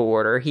mystical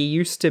order. He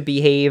used to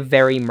behave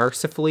very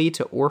mercifully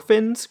to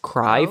orphans,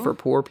 cry for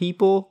poor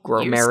people,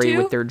 grow merry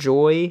with their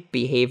joy,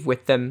 behave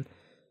with them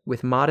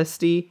with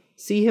modesty,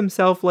 see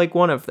himself like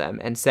one of them,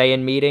 and say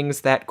in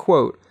meetings that,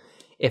 quote,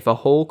 if a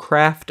whole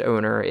craft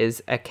owner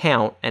is a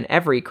count and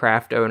every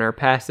craft owner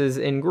passes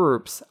in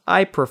groups,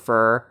 I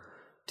prefer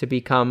to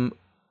become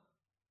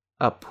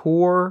a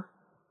poor...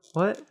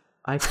 What?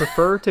 I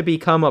prefer to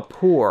become a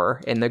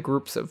poor in the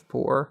groups of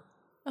poor.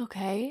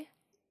 Okay.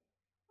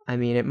 I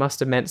mean, it must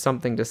have meant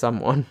something to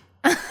someone.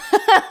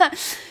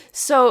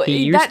 So he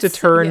used to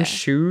turn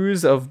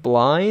shoes of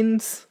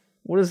blinds?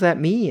 What does that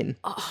mean?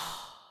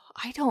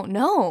 I don't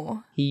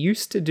know. He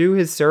used to do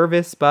his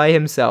service by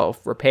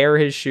himself, repair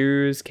his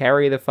shoes,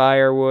 carry the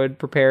firewood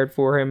prepared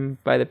for him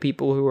by the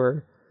people who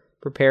are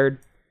prepared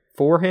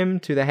for him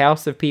to the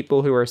house of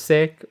people who are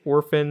sick,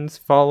 orphans,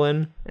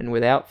 fallen, and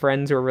without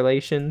friends or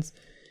relations.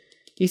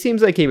 He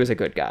seems like he was a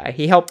good guy.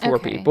 He helped poor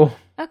people.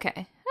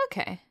 Okay.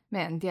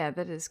 Man, yeah,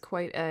 that is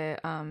quite a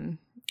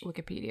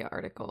Wikipedia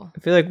article. I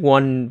feel like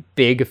one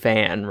big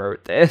fan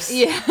wrote this.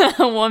 Yeah,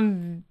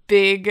 one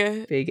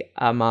big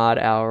Ahmad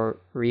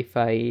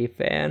al-Rifai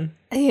fan.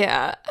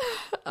 Yeah.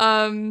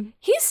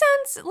 He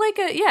sounds like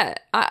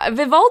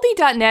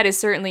Vivaldi.net is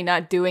certainly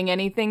not doing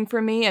anything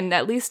for me, and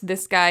at least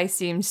this guy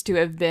seems to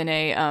have been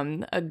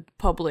a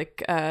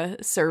public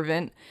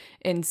servant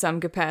in some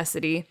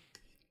capacity.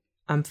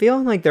 I'm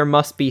feeling like there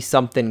must be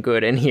something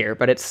good in here,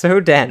 but it's so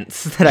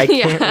dense that I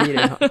can't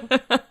read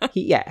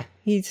it.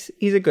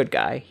 He's a good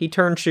guy. He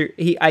turned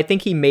I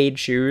think he made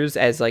shoes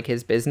as like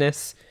his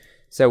business.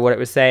 So what it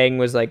was saying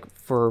was like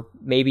for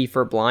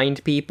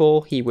blind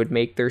people, he would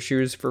make their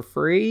shoes for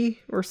free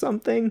or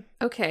something.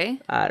 Okay.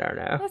 I don't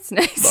know. That's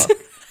nice.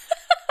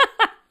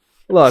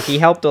 Look, he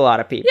helped a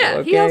lot of people. Yeah,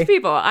 okay? He helps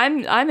people.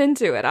 I'm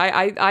into it.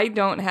 I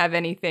don't have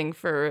anything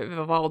for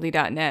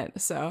Vivaldi.net,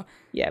 so.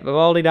 Yeah,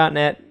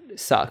 Vivaldi.net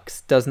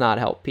sucks. Does not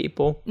help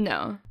people.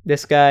 No.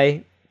 This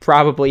guy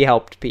probably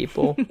helped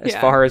people, as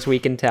far as we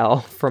can tell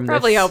from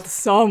probably helped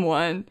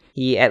someone.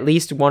 He, at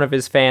least one of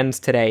his fans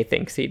today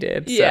thinks he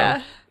did.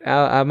 Yeah. So,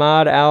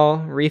 Ahmad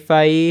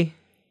al-Rifai,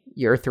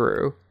 you're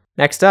through.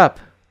 Next up,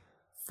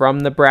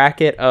 from the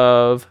bracket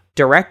of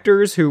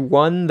directors who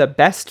won the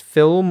Best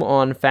Film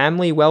on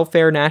Family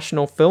Welfare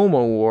National Film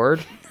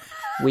Award,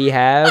 we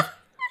have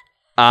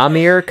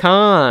Aamir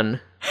Khan.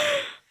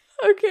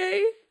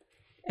 Okay.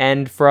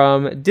 And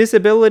from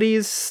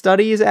Disabilities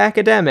Studies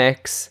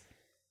Academics,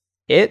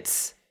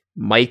 it's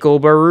Michael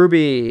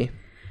Berube.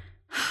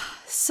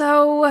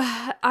 So,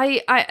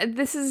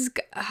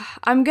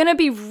 I'm gonna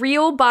be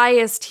real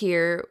biased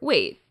here.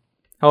 Wait.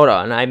 Hold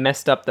on, I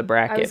messed up the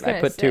bracket. I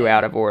put two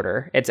out of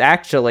order. It's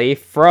actually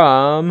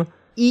from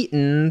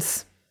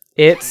Eaton's.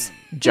 It's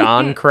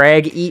John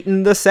Craig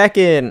Eaton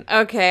II.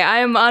 Okay, I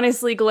am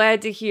honestly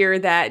glad to hear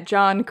that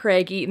John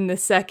Craig Eaton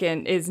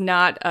II is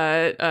not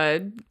a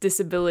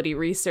disability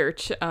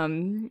researcher.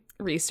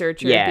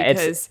 Yeah,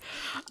 because it's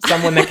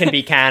someone that can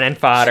be cannon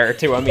fodder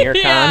to Aamir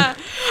Khan. Yeah,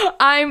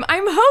 I'm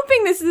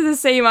hoping this is the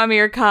same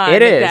Aamir Khan.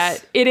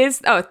 It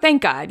is. Oh,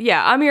 thank God.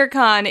 Yeah, Aamir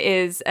Khan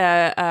is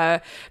a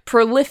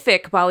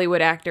prolific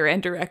Bollywood actor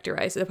and director,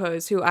 I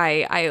suppose, who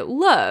I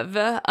love.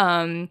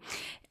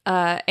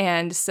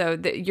 And so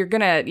you're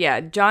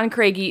gonna, John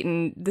Craig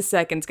Eaton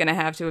II's gonna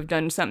have to have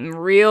done something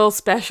real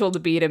special to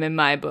beat him in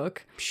my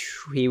book.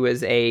 He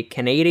was a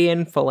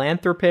Canadian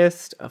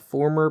philanthropist, a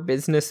former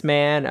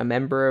businessman, a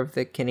member of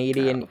the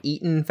Canadian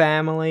Eaton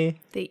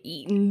family. The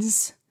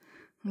Eatons.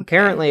 Okay.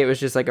 Apparently it was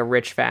just like a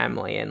rich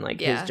family and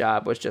like his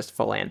job was just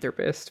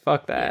philanthropist.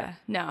 Fuck that. Yeah.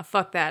 No,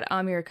 fuck that.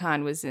 Aamir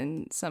Khan was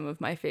in some of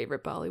my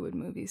favorite Bollywood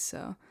movies,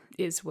 so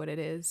is what it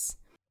is.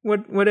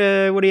 What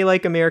do you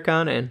like Aamir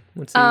Khan in?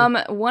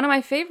 One of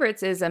my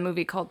favorites is a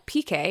movie called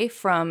PK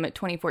from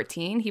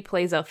 2014. He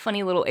plays a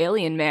funny little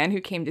alien man who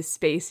came to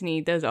space and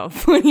he does a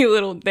funny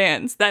little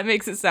dance. That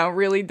makes it sound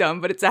really dumb,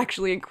 but it's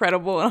actually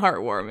incredible and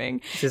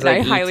heartwarming. This is like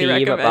I highly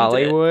recommend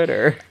Bollywood,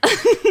 or?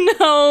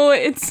 No,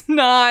 it's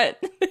not.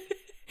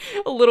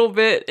 A little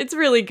bit. It's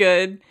really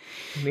good.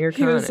 Aamir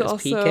Khan is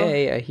also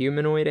PK, a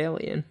humanoid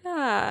alien.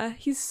 Yeah,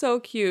 he's so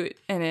cute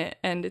in it,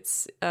 and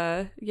it's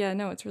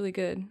it's really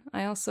good.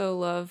 I also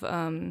love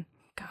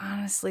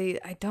honestly,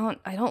 I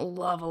don't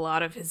love a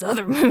lot of his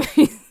other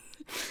movies.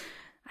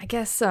 I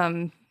guess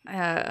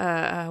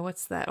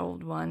what's that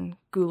old one?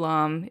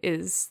 Gulam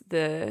is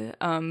the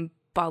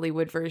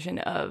Bollywood version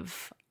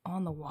of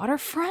On the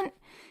Waterfront.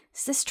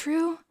 Is this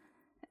true?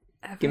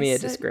 Give me a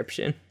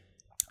description.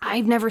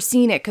 I've never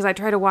seen it because I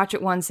tried to watch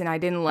it once and I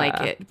didn't like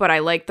it, but I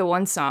like the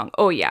one song.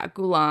 Oh yeah,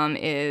 Gulam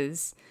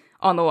is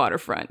On the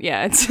Waterfront.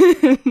 Yeah, it's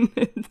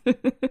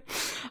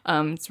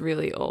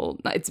really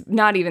old. It's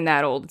not even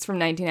that old. It's from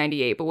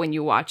 1998, but when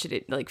you watch it,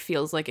 it like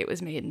feels like it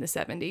was made in the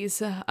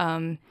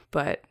 70s.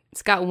 But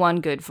it's got one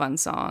good fun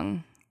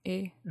song.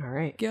 All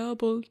right.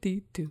 Well,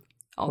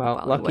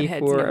 lucky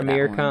for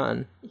Aamir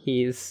Khan,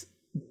 he's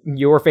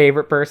your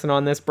favorite person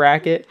on this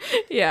bracket.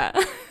 Yeah.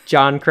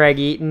 John Craig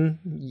Eaton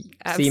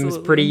seems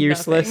pretty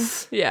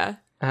useless. Nothing. Yeah.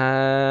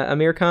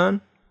 Aamir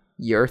Khan,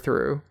 you're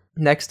through.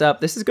 Next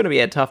up, this is going to be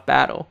a tough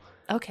battle.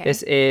 Okay.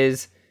 This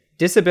is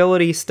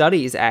Disability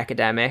Studies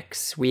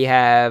Academics. We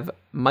have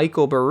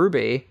Michael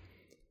Berube,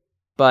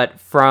 but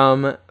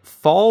from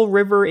Fall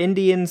River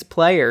Indians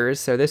players,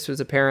 so this was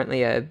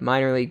apparently a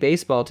minor league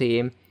baseball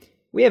team,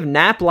 we have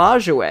Nap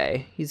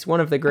Lajoie. He's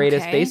one of the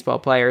greatest baseball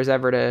players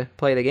ever to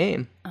play the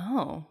game.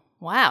 Oh,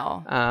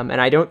 wow.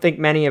 And I don't think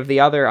many of the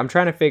other... I'm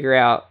trying to figure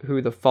out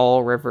who the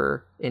Fall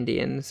River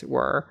Indians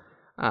were.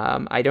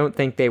 I don't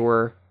think they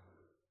were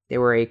They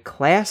were a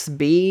Class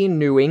B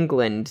New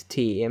England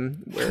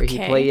team where he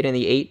played in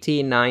the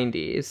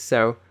 1890s.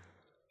 So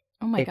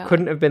it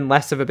couldn't have been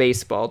less of a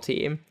baseball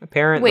team.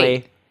 Apparently.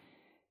 Wait.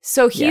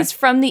 So he's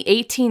from the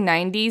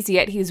 1890s,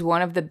 yet he's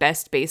one of the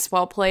best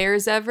baseball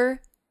players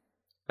ever?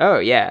 Oh,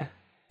 yeah.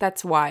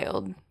 That's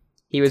wild.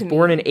 He was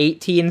born in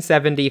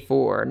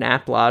 1874,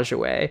 Nap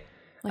Lajoie.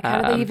 Like,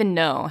 how do they even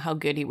know how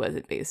good he was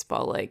at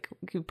baseball? Like,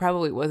 he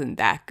probably wasn't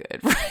that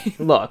good, right?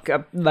 Look,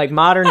 like,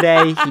 modern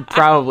day, he'd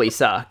probably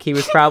suck. He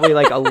was probably,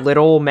 like, a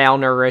little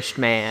malnourished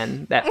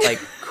man that, like,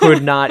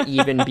 could not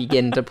even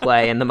begin to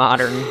play in the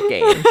modern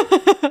game.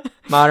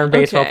 Modern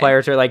baseball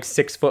players are, like,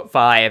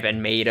 6'5"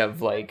 and made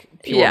of, like,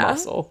 pure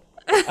muscle.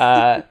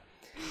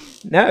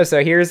 No,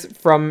 so here's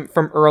from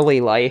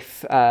early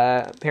life.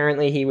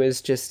 Apparently he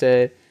was just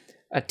a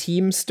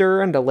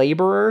teamster and a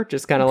laborer,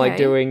 just kind of like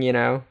doing, you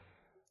know...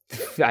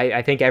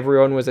 I think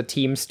everyone was a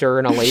teamster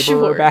and a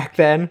laborer back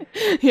then.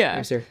 Yeah.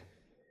 Those are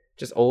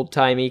just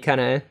old-timey kind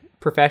of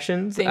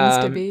professions. Things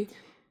to be.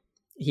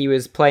 He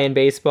was playing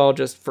baseball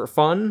just for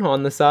fun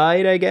on the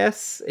side, I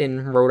guess,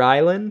 in Rhode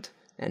Island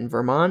and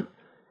Vermont.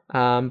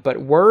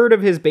 But word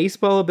of his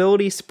baseball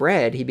ability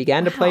spread. He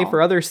began to play for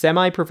other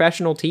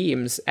semi-professional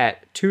teams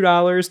at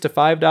 $2 to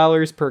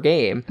 $5 per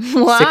game.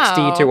 Wow.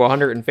 $60 to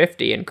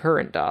 $150 in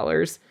current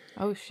dollars.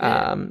 Oh,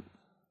 shit.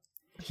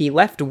 He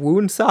left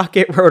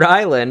Woonsocket, Rhode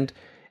Island,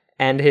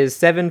 and his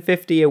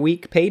 $750 a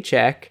week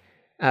paycheck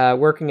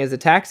working as a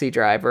taxi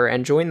driver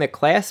and joined the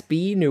Class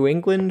B New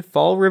England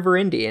Fall River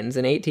Indians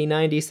in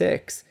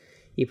 1896.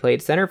 He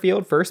played center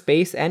field, first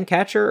base, and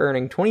catcher,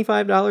 earning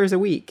 $25 a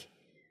week.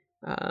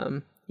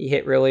 He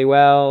hit really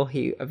well.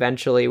 He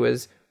eventually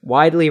was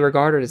widely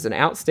regarded as an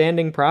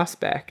outstanding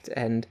prospect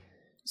and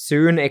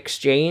soon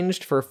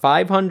exchanged for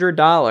 $500,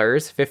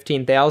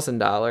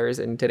 $15,000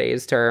 in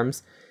today's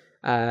terms,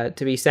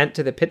 to be sent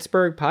to the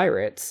Pittsburgh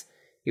Pirates.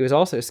 He was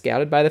also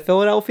scouted by the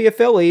Philadelphia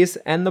Phillies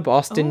and the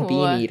Boston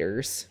Bean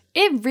Eaters.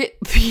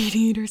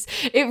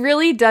 It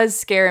really does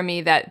scare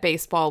me that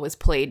baseball was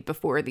played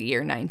before the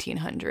year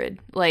 1900.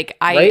 Like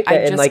I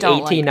just in like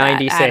don't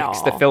 1896, like that at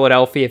all. the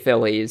Philadelphia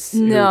Phillies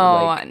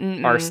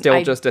are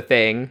still just a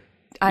thing.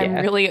 I'm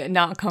really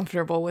not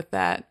comfortable with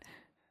that.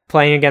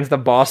 Playing against the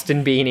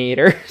Boston Bean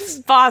Eaters.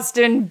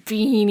 Boston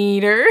Bean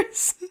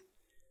Eaters.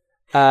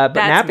 But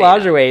Nap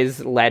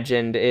Lajoie's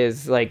legend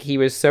is, like, he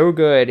was so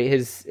good.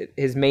 His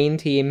main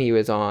team he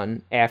was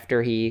on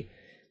after he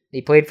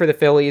played for the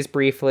Phillies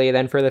briefly,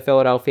 then for the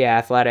Philadelphia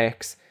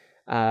Athletics.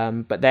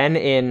 But then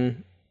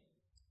in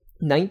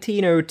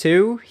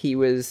 1902, he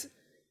was...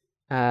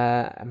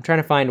 I'm trying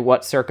to find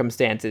what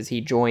circumstances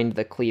he joined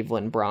the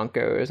Cleveland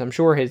Broncos. I'm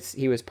sure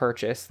he was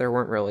purchased. There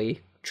weren't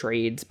really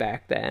trades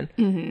back then.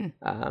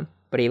 Mm-hmm.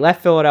 But he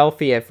left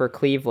Philadelphia for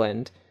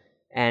Cleveland,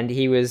 and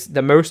he was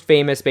the most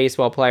famous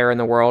baseball player in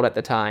the world at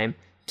the time,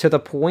 to the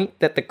point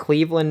that the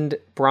Cleveland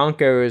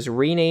Broncos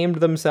renamed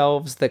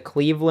themselves the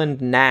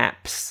Cleveland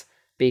Naps,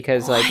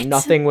 because like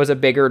nothing was a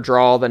bigger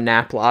draw than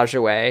Nap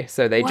Lajoie.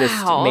 So they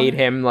just made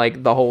him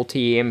like the whole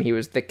team. He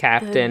was the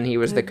captain. He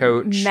was the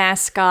coach.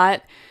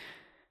 Mascot.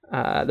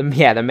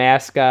 The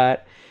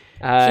mascot.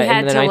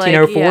 In the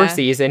 1904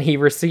 season, he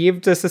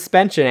received a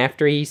suspension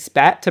after he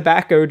spat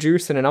tobacco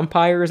juice in an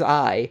umpire's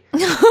eye.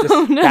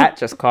 That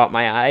just caught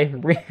my eye.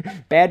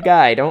 Bad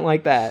guy. Don't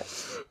like that.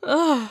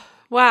 Oh,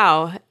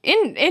 wow.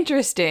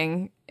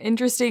 Interesting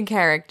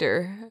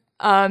character.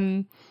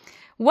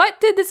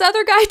 What did this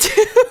other guy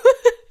do?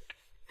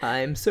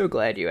 I'm so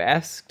glad you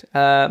asked.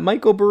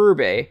 Michael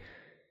Berube.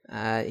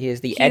 He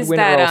is the Edwin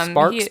Earl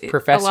Sparks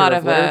Professor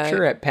of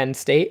Literature at Penn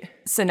State.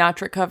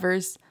 Sinatra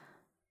covers.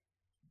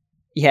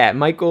 Yeah,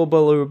 Michael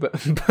Balube.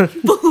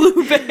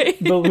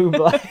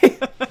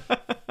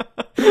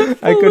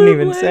 I couldn't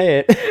even say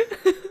it.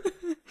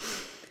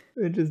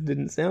 It just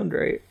didn't sound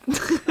right.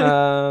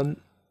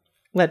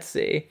 Let's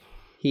see.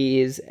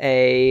 He's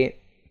a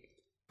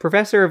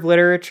professor of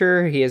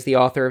literature. He is the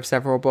author of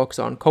several books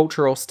on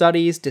cultural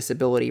studies,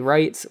 disability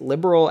rights,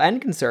 liberal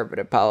and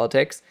conservative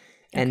politics,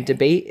 and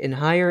debate in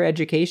higher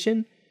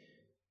education.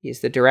 He's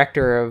the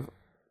director of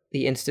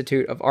the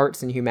Institute of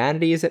Arts and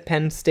Humanities at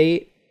Penn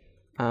State.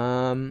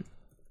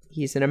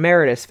 He's an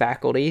emeritus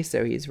faculty,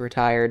 so he's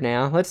retired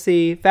now. Let's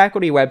see,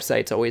 faculty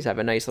websites always have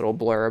a nice little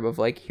blurb of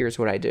like, here's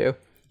what I do.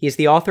 He's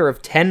the author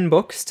of 10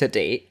 books to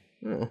date.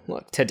 Oh,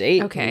 look, to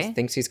date. Okay. He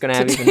thinks he's going to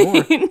have even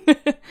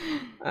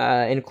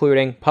more.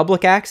 Including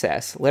Public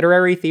Access,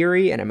 Literary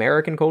Theory, and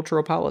American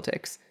Cultural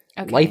Politics.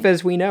 Okay. Life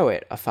as We Know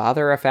It, A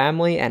Father, a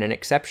Family, and an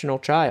Exceptional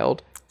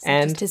Child.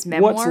 And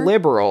What's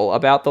Liberal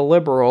About the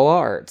Liberal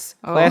Arts,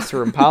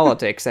 Classroom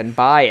Politics, and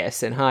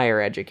Bias in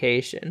Higher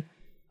Education.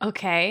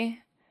 Okay,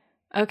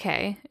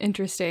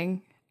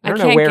 interesting. I don't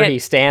know where he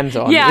stands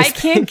on. Yeah, I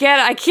can't get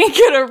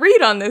a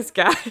read on this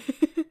guy.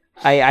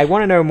 I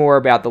want to know more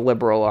about the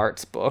liberal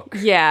arts book.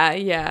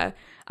 Yeah.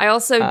 I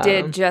also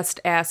did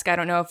just ask. I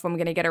don't know if I'm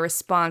going to get a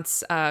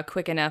response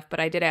quick enough, but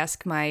I did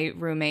ask my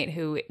roommate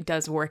who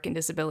does work in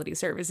disability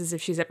services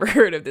if she's ever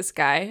heard of this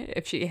guy,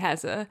 if she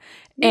has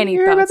any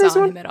thoughts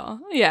on him at all.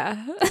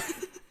 Yeah.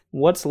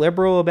 What's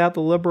liberal about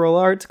the liberal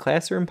arts,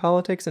 classroom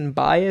politics, and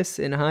bias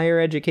in higher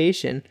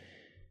education?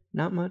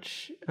 Not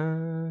much.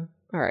 All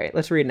right,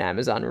 let's read an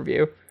Amazon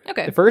review.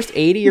 Okay. The first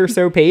 80 or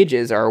so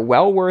pages are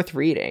well worth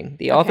reading.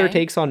 The author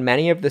takes on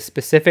many of the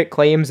specific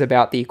claims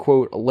about the,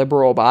 quote,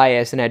 liberal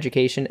bias in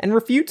education and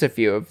refutes a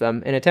few of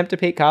them in an attempt to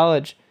paint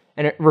college.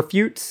 And it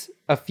refutes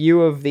a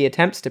few of the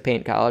attempts to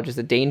paint college as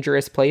a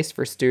dangerous place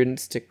for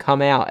students to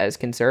come out as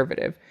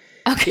conservative.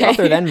 Okay. The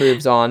author then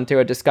moves on to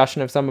a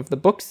discussion of some of the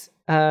books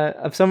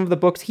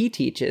he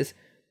teaches,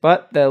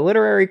 but the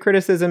literary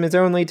criticism is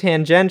only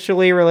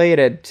tangentially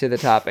related to the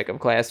topic of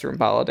classroom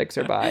politics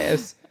or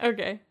bias.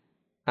 Okay.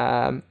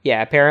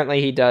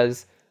 Apparently he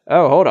does.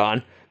 Oh, hold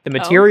on. The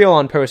material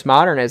on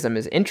postmodernism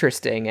is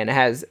interesting and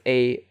has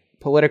a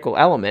political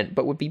element,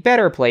 but would be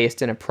better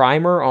placed in a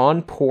primer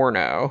on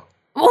porno.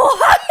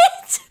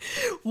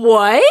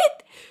 What?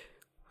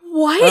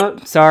 Oh,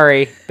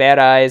 sorry. Bad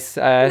eyes.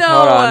 No.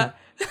 Hold on.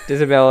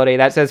 Disability.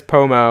 That says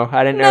POMO.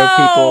 I didn't know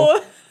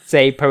people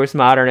say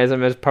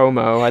postmodernism as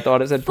POMO. I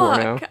thought it said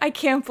porno. I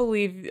can't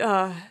believe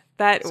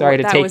that. Sorry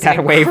to take was that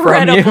away from you.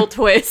 Incredible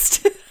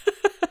twist.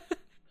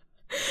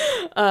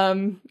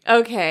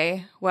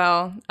 Okay.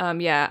 Well,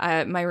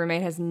 my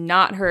roommate has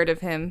not heard of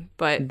him,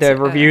 but the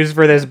reviews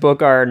for this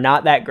book are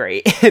not that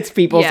great. It's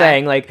people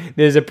saying like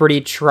there's a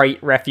pretty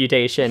trite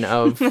refutation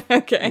of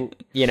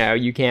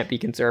you can't be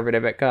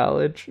conservative at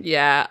college.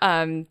 Yeah.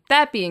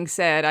 That being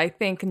said, I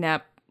think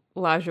Nap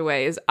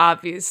Lajoie is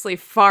obviously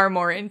far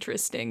more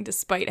interesting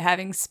despite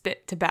having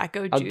spit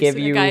tobacco juice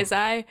in a guy's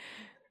eye.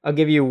 I'll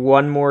give you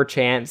one more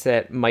chance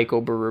at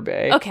Michael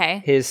Berube.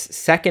 Okay. His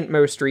second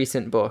most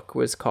recent book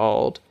was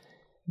called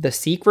The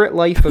Secret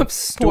Life of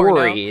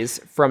Stories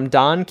from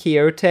Don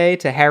Quixote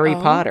to Harry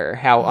Potter,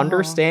 How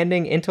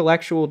Understanding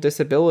Intellectual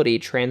Disability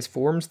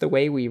Transforms the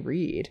Way We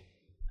Read.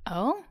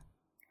 Oh?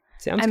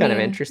 Sounds kind of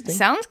interesting.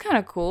 Sounds kind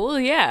of cool,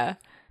 yeah.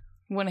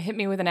 You want to hit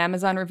me with an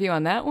Amazon review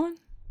on that one?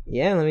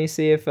 Yeah, let me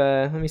see if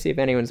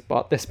anyone's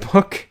bought this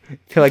book. I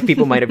feel like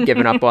people might have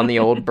given up on the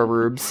old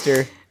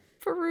Berubster.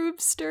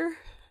 Berubster.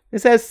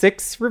 This has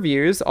 6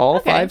 reviews, all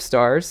 5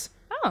 stars.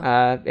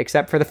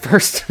 Except for the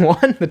first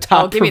one, the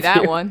top give me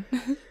that one.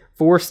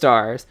 4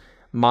 stars.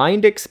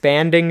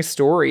 Mind-expanding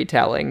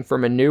storytelling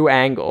from a new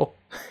angle.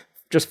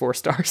 Just 4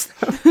 stars,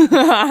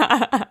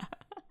 though.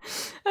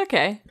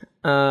 Okay.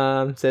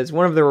 Says,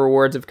 one of the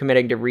rewards of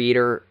committing to read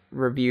or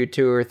review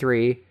 2 or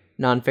 3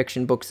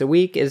 nonfiction books a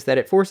week is that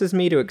it forces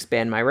me to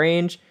expand my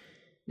range.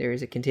 There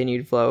is a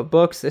continued flow of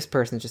books. This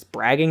person's just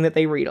bragging that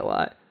they read a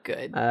lot.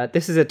 Good.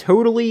 This is a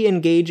totally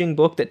engaging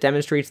book that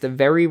demonstrates the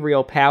very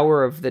real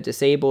power of the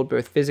disabled,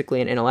 both physically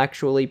and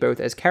intellectually, both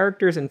as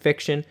characters in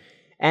fiction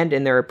and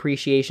in their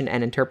appreciation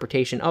and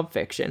interpretation of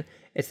fiction.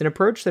 It's an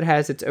approach that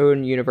has its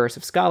own universe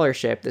of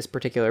scholarship. This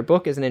particular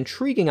book is an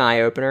intriguing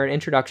eye-opener and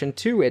introduction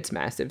to its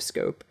massive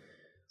scope.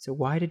 So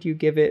why did you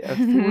give it a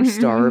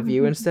 4-star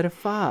review instead of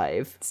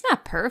 5? It's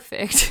not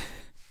perfect.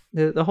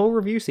 The whole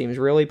review seems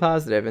really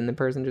positive, and the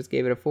person just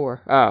gave it a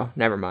 4. Oh,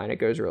 never mind. It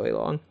goes really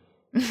long.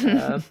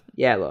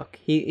 Yeah, look,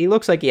 he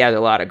looks like he has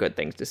a lot of good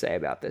things to say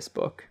about this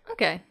book.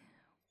 Okay.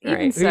 All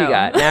right, who you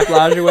got? Nap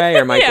Lajoie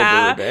or Michael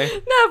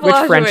Berube?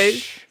 Nap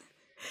Lajoie.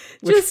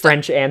 Which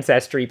French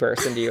ancestry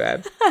person do you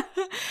have?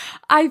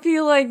 I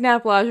feel like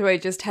Nap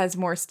Lajoie just has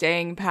more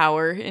staying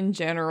power in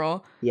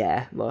general.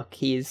 Yeah, look,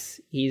 he's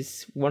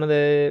one of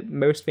the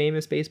most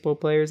famous baseball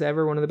players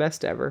ever, one of the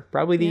best ever.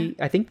 Probably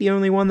I think the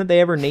only one that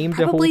they ever named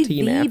a whole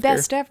team after. Probably the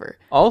best ever.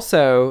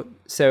 Also,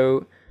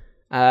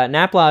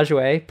 Nap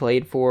Lajoie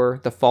played for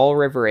the Fall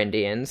River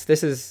Indians.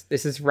 This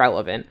is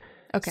relevant.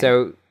 Okay.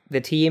 So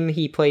the team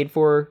he played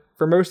for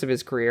most of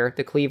his career,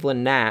 the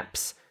Cleveland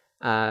Naps,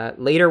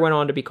 later went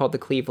on to be called the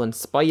Cleveland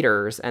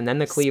Spiders and then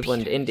the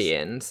Cleveland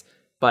Indians.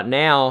 But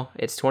now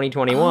it's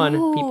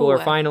 2021. People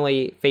are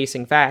finally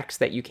facing facts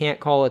that you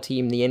can't call a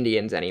team the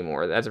Indians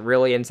anymore. That's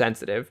really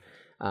insensitive,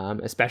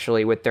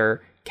 especially with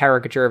their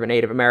caricature of a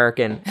Native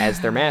American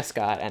as their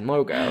mascot and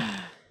logo.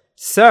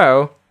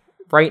 So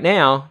right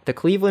now, the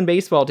Cleveland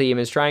baseball team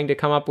is trying to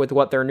come up with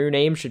what their new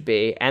name should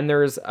be, and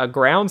there's a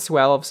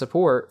groundswell of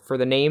support for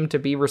the name to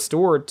be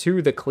restored to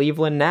the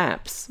Cleveland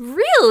Naps.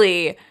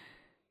 Really?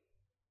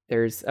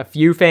 There's a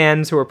few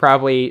fans who are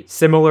probably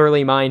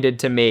similarly minded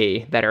to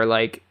me that are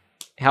like,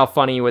 how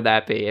funny would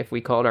that be if we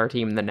called our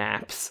team the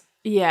Naps?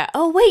 Yeah.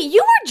 Oh, wait,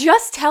 you were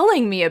just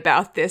telling me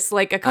about this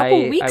like a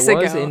couple weeks ago.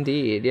 I was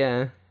indeed,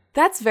 yeah.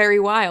 That's very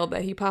wild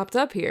that he popped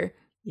up here.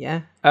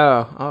 Yeah.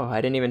 Oh,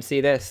 I didn't even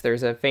see this.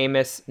 There's a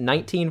famous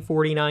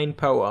 1949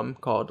 poem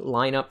called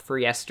Line Up for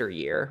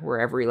Yesteryear, where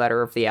every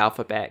letter of the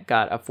alphabet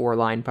got a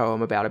 4-line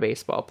poem about a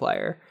baseball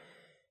player.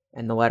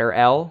 And the letter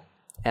L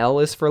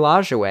is for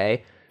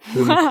Lajoie,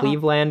 whom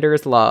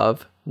Clevelanders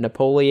love,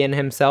 Napoleon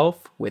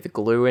himself with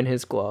glue in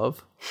his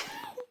glove.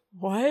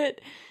 What?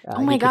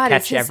 Oh my God,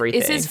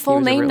 is his full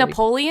name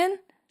Napoleon?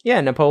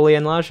 Yeah,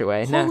 Napoleon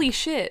Lajoie. Holy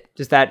shit.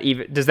 Does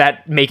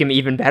that make him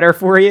even better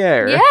for you?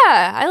 Or?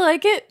 Yeah, I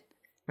like it.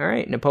 All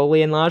right,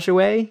 Napoleon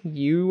Lajoie,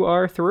 you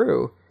are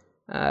through.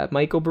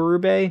 Michael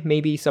Berube.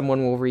 Maybe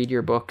someone will read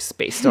your books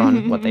based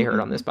on what they heard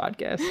on this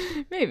podcast.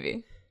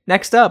 Maybe.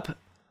 Next up,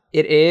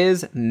 it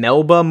is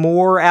Melba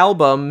Moore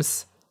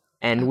albums.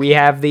 And we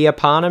have the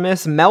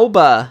eponymous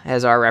Melba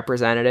as our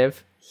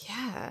representative.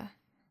 Yeah.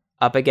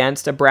 Up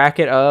against a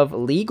bracket of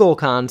legal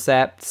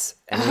concepts.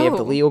 And we have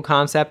the legal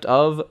concept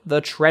of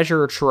the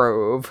treasure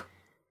trove.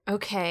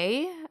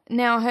 Okay.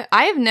 Now,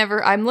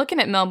 I'm looking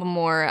at Melba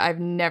Moore.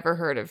 I've never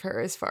heard of her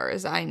as far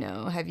as I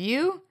know. Have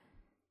you?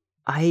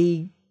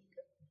 I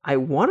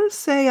want to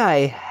say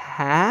I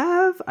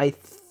have. I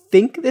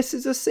think this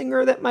is a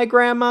singer that my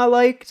grandma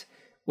liked.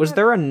 Was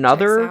there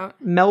another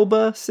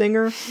Melba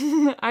singer?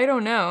 I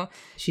don't know.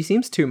 She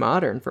seems too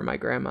modern for my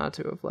grandma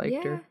to have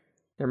liked her.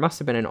 There must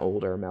have been an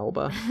older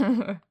Melba.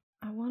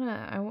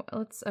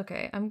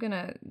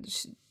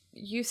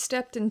 You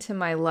Stepped Into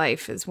My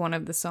Life is one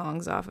of the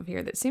songs off of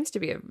here that seems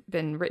to have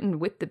been written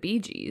with the Bee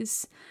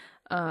Gees.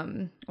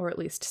 Or at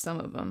least some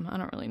of them. I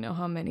don't really know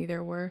how many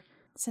there were.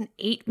 It's an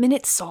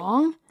 8-minute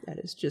song? That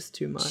is just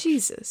too much.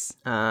 Jesus.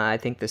 I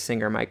think the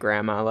singer my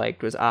grandma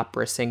liked was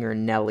opera singer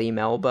Nellie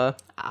Melba.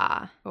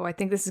 I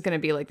think this is going to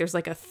be there's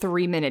a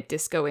 3-minute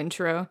disco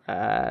intro.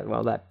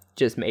 Well, that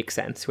just makes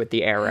sense with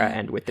the era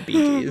and with the Bee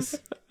Gees.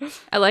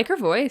 I like her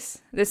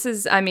voice. This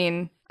is,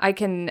 I'm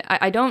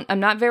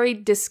not very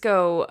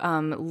disco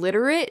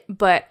literate,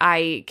 but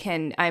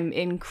I'm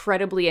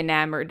incredibly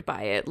enamored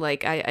by it.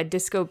 A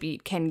disco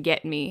beat can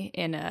get me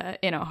in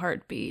a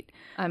heartbeat.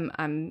 I'm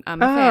a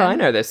fan. I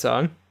know this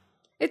song.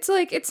 It's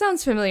it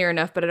sounds familiar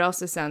enough, but it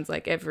also sounds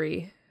like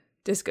every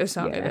disco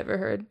song I've ever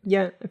heard.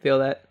 Yeah, I feel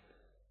that.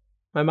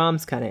 My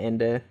mom's kind of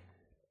into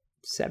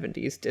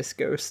 70s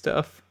disco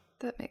stuff.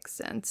 That makes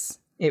sense.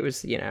 It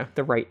was,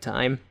 the right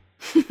time.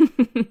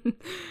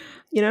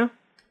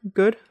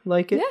 Good,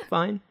 like it,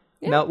 fine.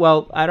 Yeah.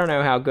 Well, I don't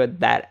know how good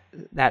that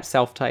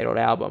self-titled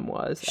album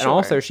was. Sure. And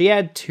also, she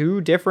had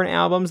 2 different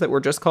albums that were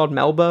just called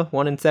Melba,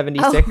 one in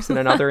 76 and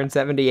another in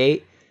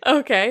 78.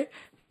 Okay.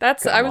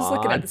 I was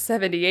looking at the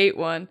 78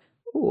 one.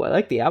 Ooh, I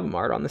like the album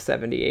art on the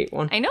 78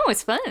 one. I know,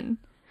 it's fun.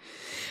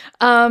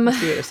 Let's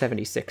see what the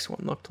 76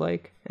 one looked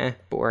like.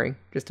 Boring.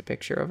 Just a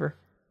picture of her.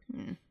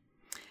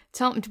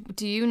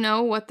 Do you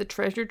know what the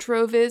treasure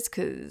trove is?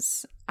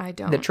 Because I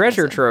don't. The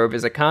treasure trove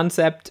is a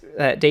concept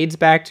that dates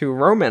back to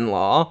Roman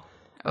law,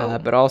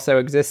 but also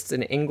exists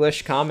in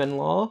English common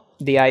law.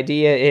 The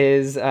idea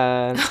is,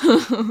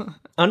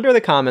 under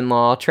the common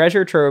law,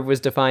 treasure trove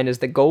was defined as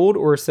gold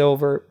or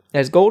silver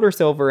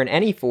in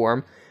any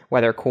form,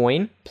 whether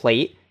coin,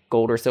 plate,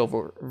 gold or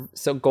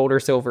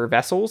silver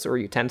vessels or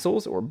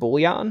utensils, or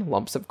bullion,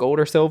 lumps of gold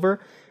or silver,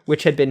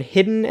 which had been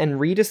hidden and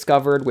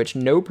rediscovered, which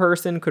no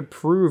person could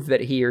prove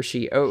that he or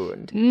she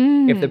owned.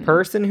 If the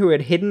person who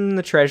had hidden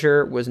the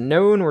treasure was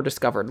known or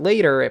discovered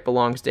later, it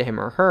belongs to him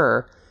or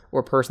her,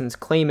 or persons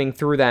claiming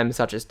through them,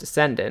 such as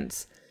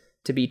descendants.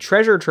 To be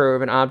treasure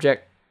trove, an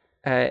object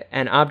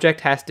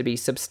has to be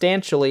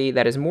substantially,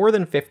 that is more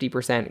than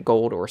 50%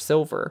 gold or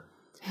silver.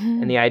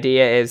 And the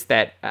idea is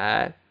that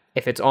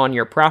if it's on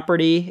your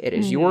property, it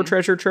is your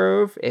treasure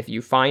trove. If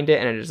you find it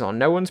and it is on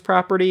no one's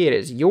property, it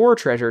is your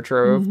treasure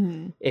trove.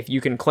 If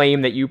you can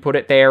claim that you put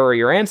it there or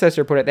your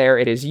ancestor put it there,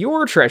 it is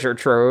your treasure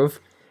trove.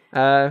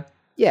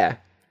 Yeah.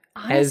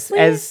 Honestly,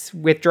 as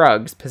with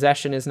drugs,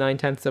 possession is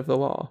 9/10 of the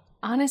law.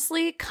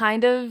 Honestly,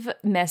 kind of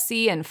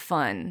messy and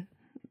fun.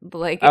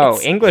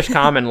 English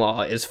common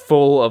law is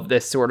full of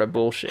this sort of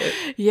bullshit.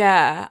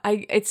 Yeah,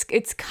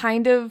 it's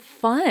kind of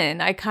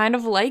fun. I kind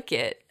of like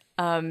it.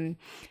 I'm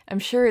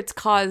sure it's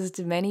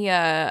caused many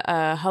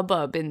a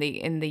hubbub over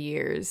the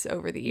years.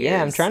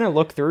 Yeah, I'm trying to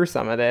look through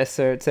some of this.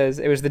 So it says,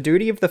 it was the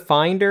duty of the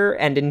finder,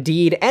 and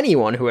indeed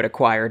anyone who had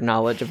acquired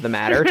knowledge of the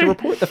matter, to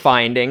report the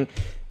finding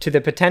to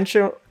the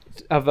potential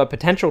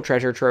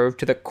treasure trove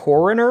to the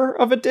coroner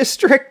of a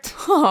district.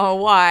 Oh,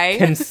 why?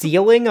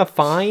 Concealing a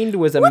find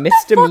was a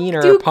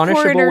misdemeanor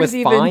punishable with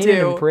fine and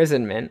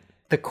imprisonment.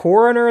 The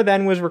coroner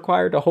then was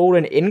required to hold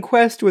an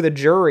inquest with a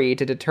jury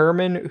to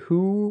determine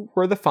who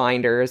were the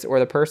finders, or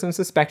the person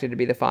suspected to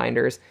be the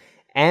finders,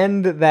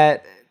 and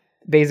that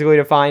basically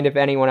to find if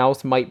anyone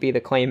else might be the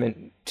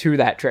claimant to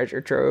that treasure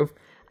trove.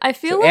 I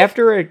feel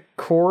after a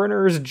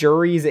coroner's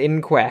jury's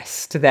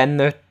inquest, then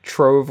the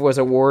trove was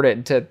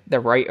awarded to the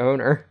right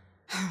owner.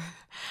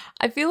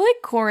 I feel like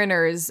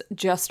coroners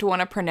just want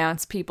to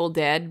pronounce people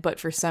dead,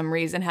 but for some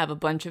reason have a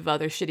bunch of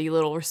other shitty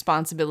little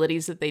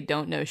responsibilities that they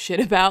don't know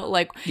shit about.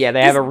 They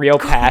have a real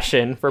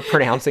passion for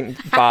pronouncing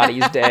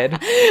bodies dead.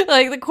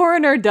 The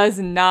coroner does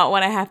not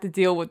want to have to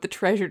deal with the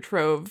treasure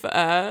trove,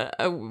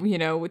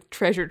 with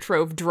treasure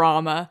trove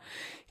drama.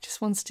 He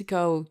just wants to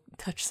go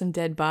touch some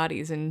dead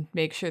bodies and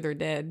make sure they're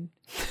dead.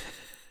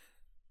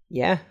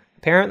 Yeah.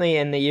 Apparently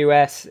in the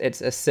U.S.,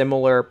 it's a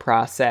similar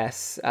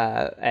process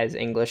as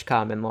English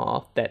common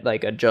law, that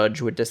a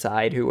judge would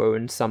decide who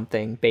owns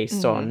something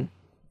based on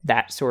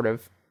that sort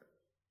of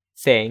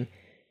thing.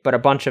 But a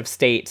bunch of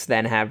states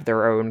then have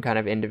their own kind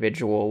of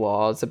individual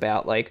laws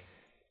about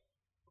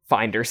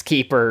finders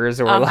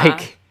keepers or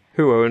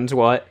who owns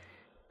what.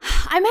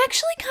 I'm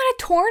actually kind of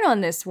torn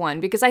on this one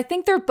because I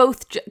think they're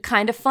both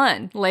kind of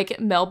fun. Like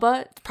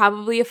Melba,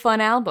 probably a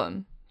fun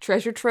album.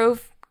 Treasure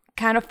Trove,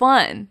 kind of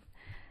fun.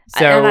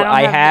 So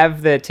I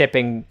have the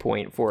tipping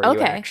point for you,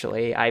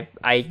 actually.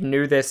 I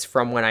knew this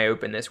from when I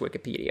opened this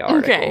Wikipedia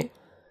article. Okay.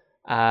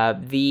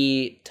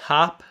 The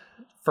top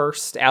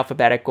first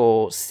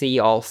alphabetical C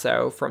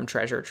also from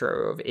Treasure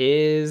Trove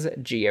is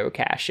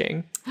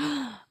geocaching.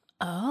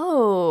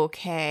 Oh,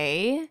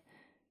 okay.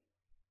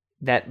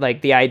 That,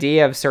 like, the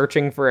idea of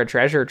searching for a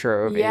treasure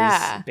trove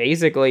is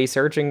basically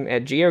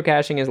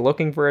geocaching is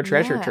looking for a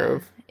treasure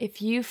trove.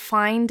 If you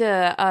find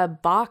a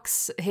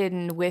box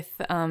hidden with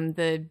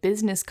the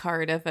business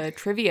card of a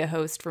trivia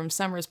host from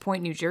Summers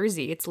Point, New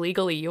Jersey, it's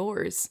legally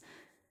yours.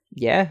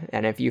 Yeah,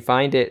 and if you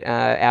find it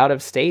out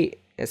of state,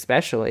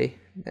 especially,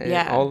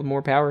 all the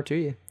more power to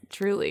you.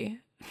 Truly.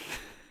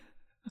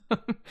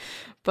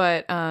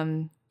 But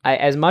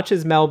as much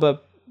as Melba,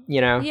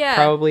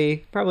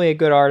 probably a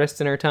good artist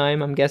in her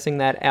time. I'm guessing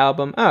that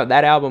album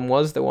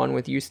was the one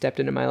with You Stepped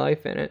Into My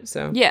Life in it.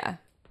 So yeah,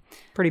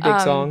 pretty big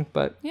song,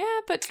 but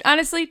but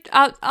honestly,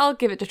 I'll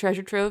give it to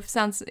Treasure Trove.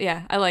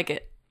 I like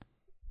it.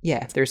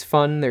 Yeah, there's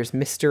fun, there's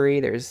mystery,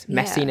 there's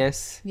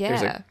messiness. Yeah.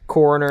 There's a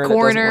coroner that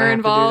doesn't have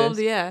involved.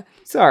 To do this. Yeah.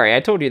 Sorry, I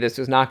told you this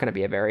was not going to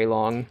be a very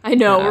long. I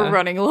know we're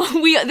running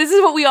long. This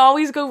is what we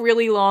always go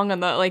really long on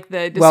the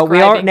describing. Well, we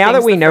are now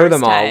that we know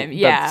them all.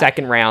 The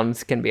second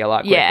rounds can be a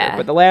lot quicker. Yeah.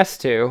 But the last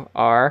two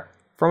are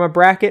from a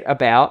bracket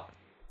about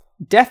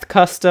Death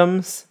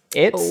Customs.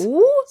 It's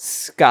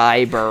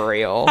Sky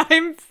Burial.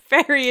 I'm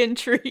very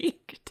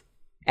intrigued.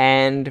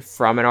 And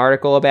from an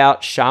article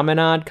about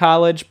Chaminade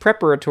College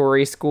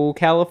Preparatory School,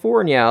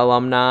 California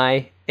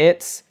alumni,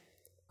 it's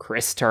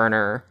Chris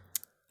Turner.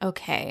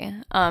 Okay.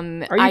 Are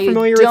you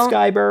familiar with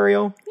Sky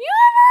Burial? You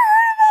ever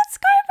heard about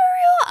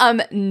Sky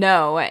Burial?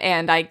 No,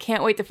 and I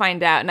can't wait to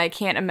find out, and I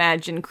can't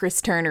imagine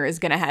Chris Turner is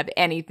going to have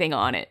anything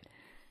on it.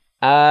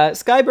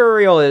 Sky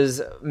Burial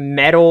is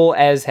metal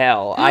as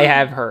hell. I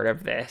have heard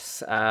of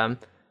this.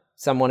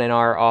 Someone in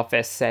our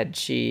office said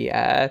she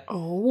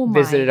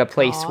visited a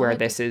place where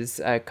this is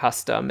a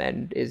custom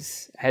and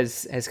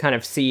has kind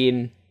of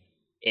seen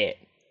it,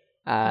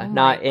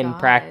 not in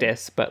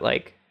practice, but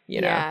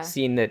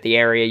seen the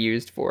area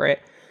used for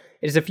it.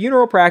 It is a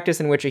funeral practice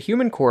in which a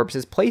human corpse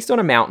is placed on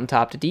a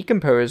mountaintop to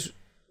decompose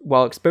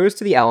while exposed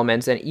to the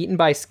elements and eaten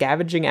by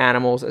scavenging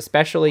animals,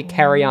 especially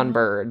carrion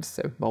birds,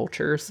 so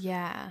vultures.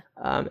 Yeah.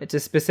 It's a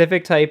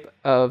specific type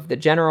of the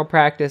general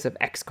practice of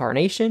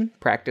excarnation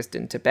practiced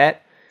in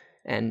Tibet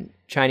and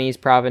Chinese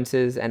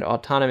provinces and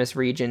autonomous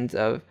regions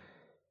of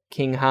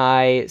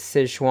Qinghai,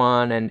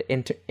 Sichuan,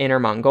 and Inner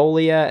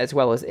Mongolia, as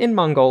well as in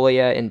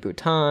Mongolia, in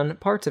Bhutan,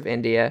 parts of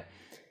India,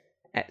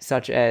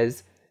 such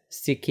as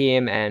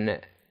Sikkim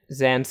and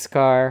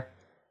Zanskar.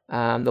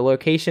 The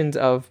locations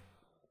of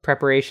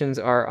preparations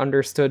are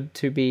understood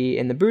to be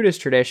in the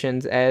Buddhist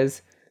traditions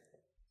as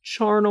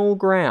charnel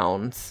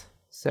grounds.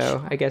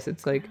 So I guess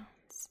it's like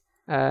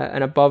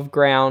an above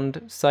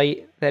ground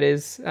site that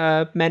is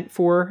meant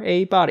for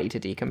a body to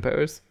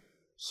decompose.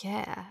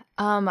 Yeah.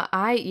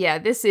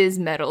 This is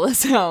metal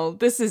as hell.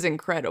 This is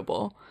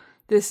incredible.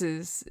 This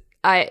is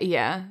very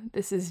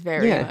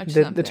much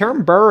something. The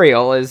term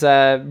burial is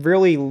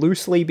really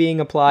loosely being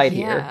applied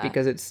here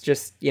because it's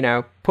just,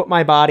 put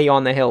my body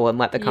on the hill and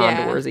let the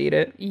condors eat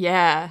it.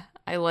 Yeah,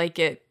 I like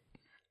it.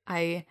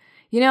 I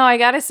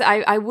gotta say,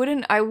 I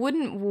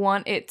wouldn't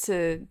want it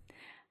to,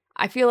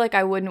 I feel like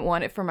I wouldn't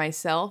want it for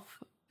myself,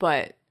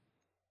 but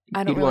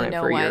I don't really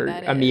know why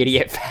that is.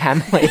 Immediate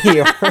family.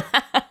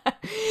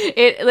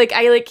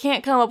 I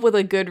can't come up with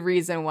a good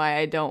reason why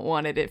I don't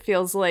want it. It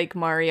feels like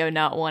Mario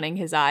not wanting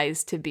his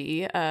eyes to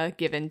be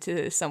given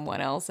to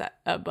someone else,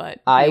 but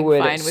I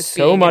would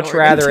so much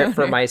rather it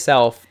for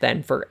myself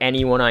than for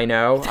anyone I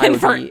know. I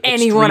would be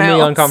extremely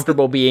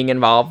uncomfortable being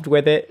involved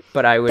with it,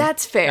 but I would.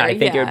 That's fair. I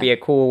think it would be a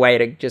cool way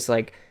to just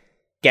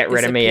get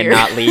rid of me and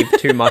not leave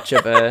too much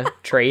of a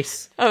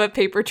trace of a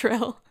paper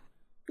trail.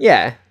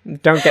 Yeah,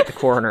 don't get the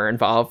coroner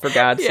involved, for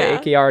God's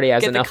sake. He already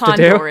has enough to do. Get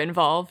the condor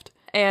involved.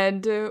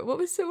 And what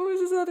was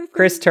his other thing?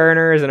 Chris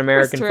Turner is an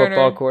American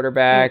football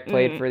quarterback,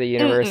 played for the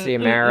University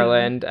of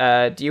Maryland.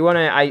 Do you want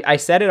to... I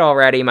said it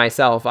already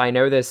myself. I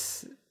know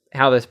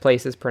how this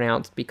place is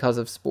pronounced because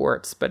of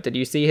sports, but did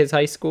you see his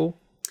high school?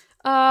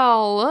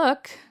 Oh,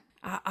 look.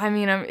 I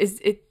mean, is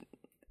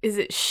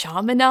it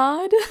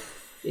Chaminade?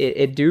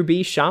 It do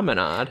be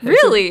Chaminade.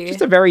 Really?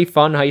 Just a very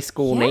fun high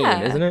school name,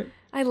 isn't it?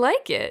 I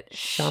like it.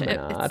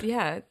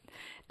 Chaminade.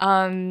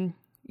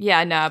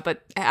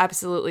 But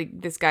absolutely,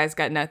 this guy's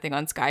got nothing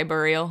on Sky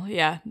Burial.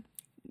 Yeah,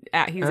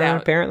 he's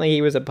out. Apparently,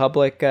 he was a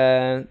public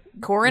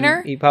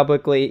coroner. He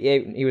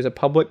was a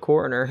public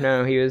coroner.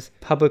 No, he was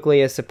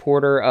publicly a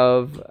supporter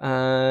of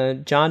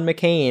John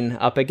McCain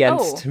up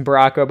against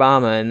Barack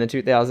Obama in the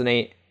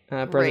 2008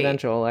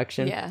 presidential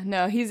election. Yeah,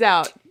 no, he's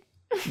out.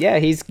 Yeah,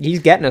 he's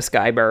getting a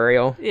Sky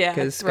Burial. Yeah,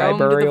 because Sky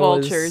Burial to the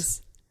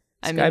vultures.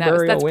 I mean,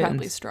 that's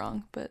probably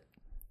strong, but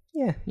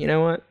yeah, you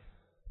know what?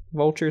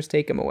 Vultures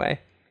take him away.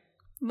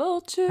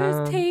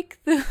 Vultures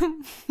take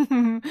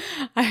the...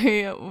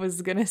 I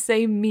was gonna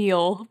say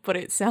meal, but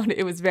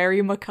it was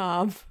very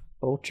macabre.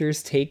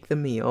 Vultures take the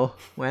meal.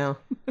 Wow.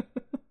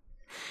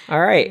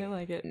 All right. I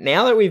like it.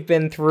 Now that we've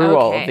been through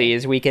all of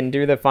these, we can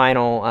do the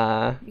final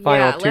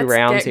two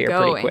rounds here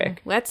pretty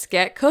quick. Let's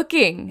get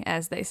cooking,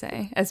 as they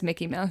say, as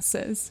Mickey Mouse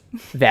says.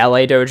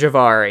 Valet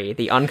Dojhavari,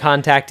 the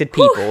uncontacted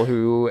people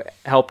who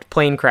helped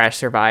plane crash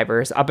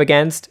survivors, up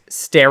against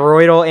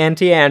steroidal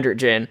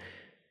anti-androgen,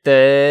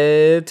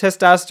 the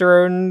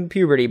testosterone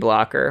puberty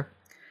blocker.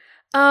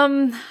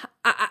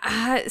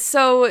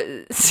 So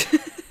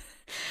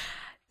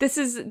this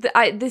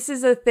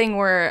is a thing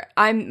where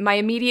my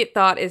immediate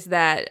thought is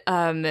that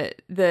the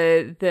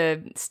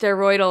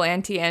steroidal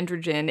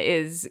anti-androgen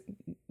is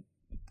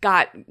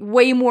got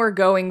way more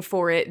going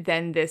for it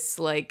than this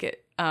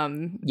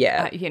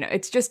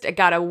it's just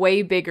got a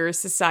way bigger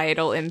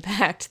societal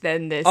impact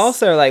than this.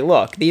 Also,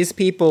 look, these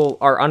people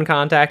are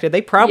uncontacted.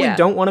 They probably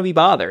don't want to be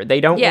bothered.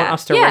 They don't want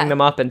us to ring them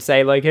up and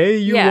say, hey,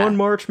 you won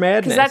March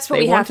Madness. Because that's what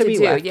we have to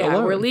do.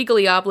 Alone. We're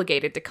legally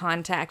obligated to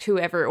contact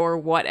whoever or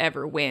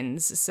whatever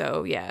wins.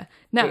 So, yeah.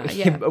 No,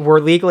 yeah. We're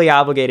legally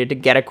obligated to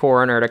get a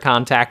coroner to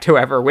contact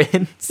whoever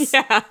wins.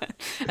 Yeah.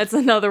 That's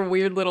another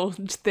weird little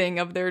thing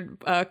of their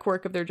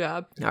quirk of their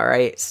job. All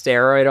right.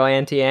 Steroidal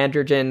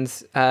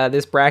anti-androgens.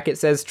 This bracket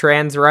says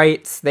trans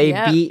rights. They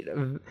beat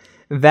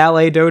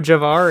Valet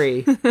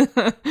Dojhavari.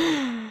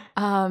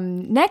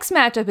 Next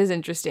matchup is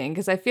interesting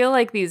because I feel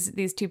like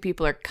these two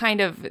people are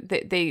kind of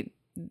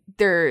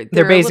they're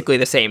basically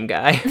the same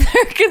guy.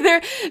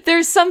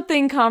 There's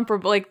something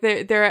comparable.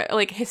 They're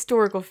like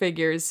historical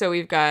figures. So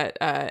we've got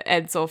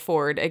Edsel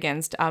Ford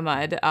against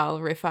Ahmad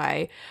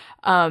Al-Rifai.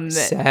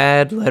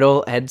 Sad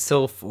little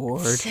Edsel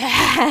Ford.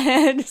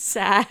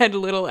 Sad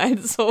little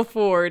Edsel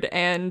Ford,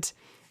 and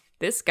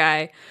this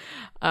guy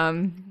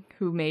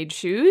who made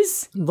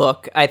shoes.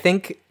 Look, I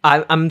think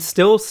I'm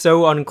still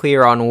so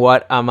unclear on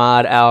what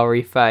Ahmad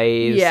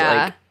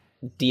Al-Rifai's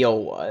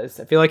deal was.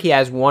 I feel like he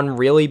has one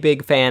really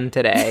big fan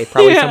today.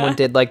 Probably someone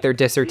did their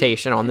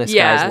dissertation on this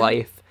guy's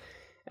life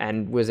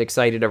and was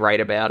excited to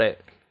write about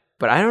it.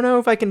 But I don't know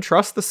if I can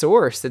trust the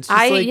source. It's just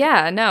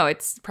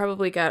it's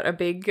probably got a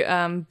big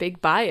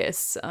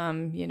bias.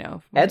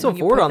 Edsel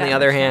Ford, on the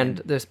other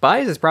hand, this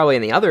bias is probably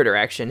in the other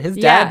direction. His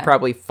dad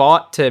probably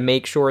fought to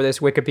make sure this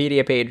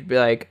Wikipedia page would be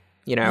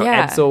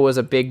Edsel was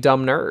a big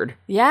dumb nerd.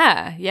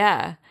 Yeah.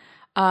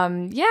 I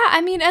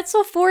mean,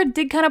 Edsel Ford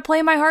did kind of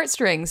play my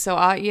heartstrings, so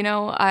I'm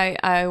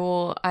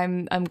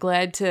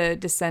glad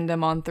to send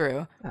him on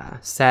through.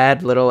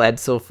 Sad little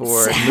Edsel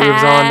Ford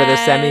moves on to the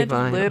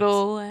semifinals.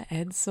 Little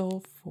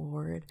Edsel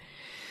Ford.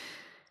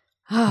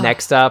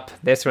 Next up,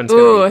 this one's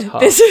gonna be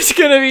tough. This is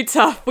gonna be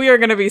tough. We are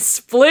gonna be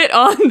split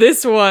on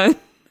this one.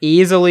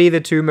 Easily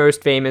the two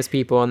most famous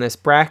people in this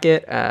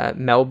bracket.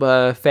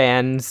 Melba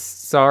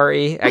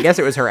Fansari. I guess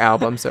it was her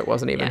album, so it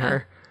wasn't even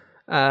her.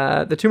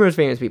 The two most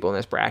famous people in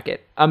this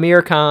bracket,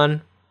 Amir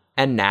Khan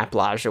and Nap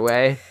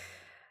Lajoie.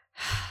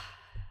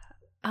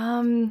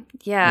 One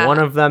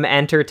of them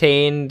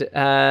entertained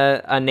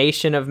a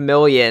nation of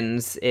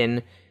millions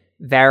in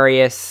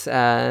various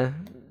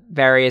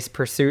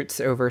pursuits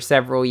over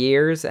several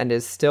years and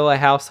is still a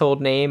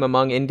household name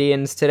among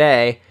Indians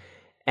today.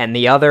 And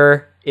the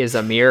other is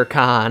Amir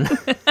Khan.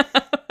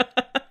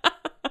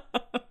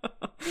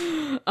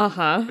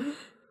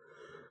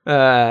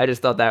 I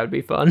just thought that would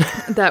be fun.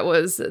 That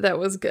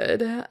was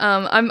good.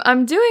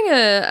 I'm doing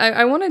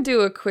I want to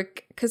do a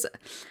quick, because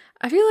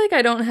I feel like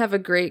I don't have a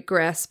great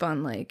grasp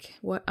on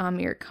what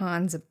Amir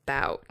Khan's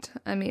about.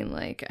 I mean,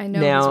 I know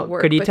now, his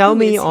work. Could you tell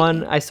me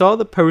I saw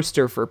the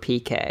poster for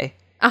PK.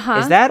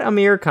 Is that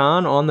Amir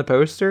Khan on the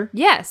poster?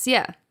 Yes,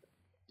 yeah.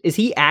 Is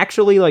he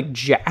actually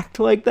jacked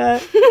like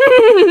that?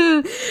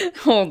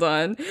 Hold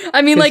on.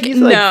 I mean, he's,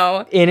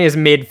 no. In his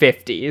mid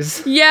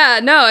 50s. Yeah,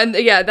 no, and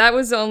that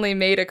was only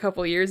made a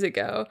couple years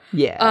ago.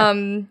 Yeah.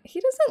 He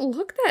doesn't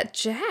look that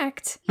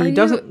jacked. He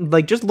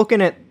doesn't just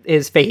looking at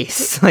his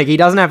face. He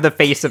doesn't have the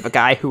face of a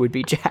guy who would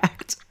be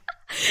jacked.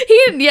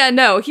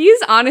 He's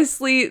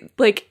honestly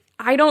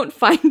I don't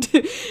find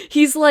it.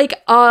 He's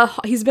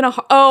he's been a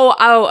You know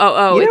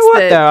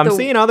what though? I'm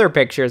seeing other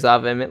pictures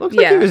of him. It looks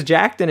like he was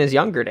jacked in his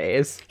younger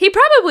days. He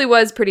probably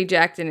was pretty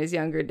jacked in his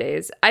younger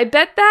days. I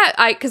bet that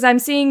because I'm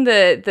seeing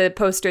the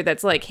poster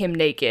that's him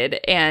naked,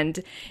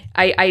 and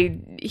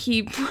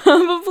he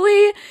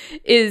probably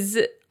is.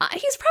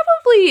 He's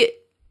probably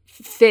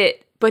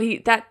fit, but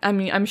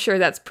I'm sure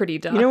that's pretty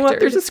doctored. You know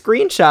what? There's a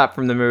screenshot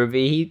from the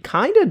movie. He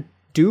kind of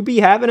do be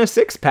having a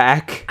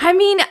six-pack. I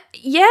mean,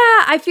 yeah,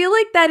 I feel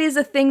like that is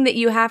a thing that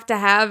you have to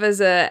have as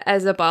a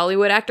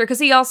Bollywood actor, because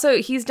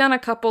he's done a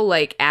couple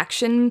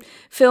action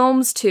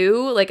films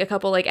too, a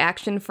couple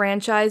action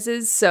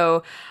franchises.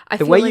 So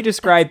the way you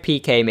described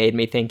PK made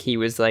me think he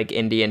was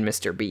Indian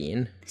Mr.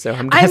 Bean. So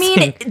I'm guessing. I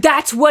mean,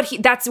 that's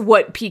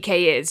what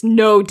PK is,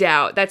 no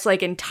doubt. That's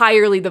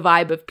entirely the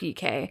vibe of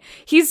PK.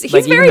 He's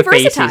very versatile.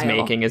 The face he's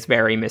making is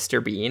very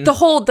Mr. Bean.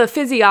 The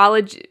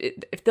physiology,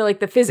 the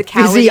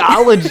physicality.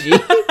 Physiology.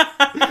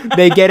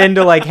 They get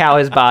into how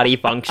his body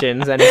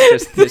functions, and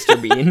it's just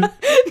Mr. Bean.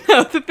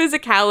 the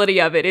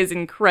physicality of it is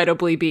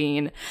incredibly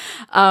Bean.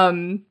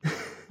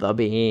 The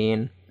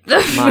Bean.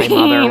 My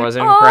mother was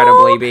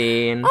incredibly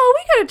Bean. Oh,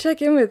 we gotta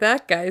check in with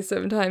that guy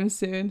sometime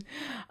soon.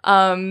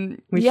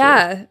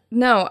 Should.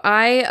 No,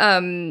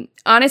 I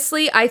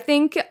honestly, I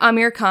think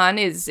Amir Khan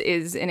is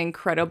an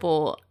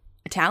incredible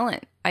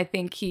talent. I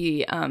think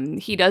he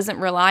doesn't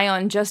rely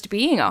on just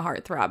being a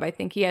heartthrob. I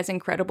think he has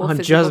incredible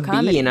physical just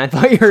comedy. Bean. I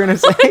thought you were gonna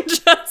say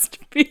just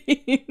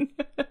Bean.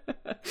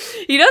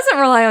 He doesn't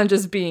rely on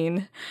just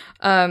Bean.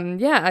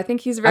 I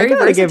think he's very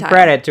versatile. I gotta give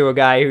credit to a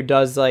guy who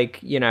does, like,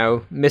 you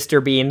know,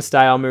 Mr. Bean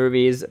style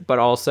movies, but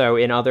also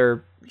in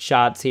other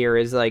shots here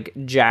is like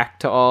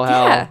jacked to all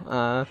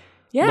hell.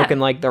 Looking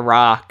like The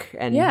Rock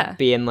and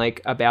being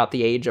like about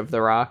the age of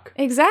The Rock.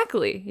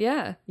 Exactly.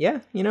 Yeah. Yeah.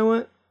 You know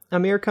what?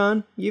 Amir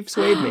Khan, you've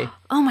swayed me.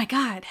 Oh my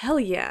God. Hell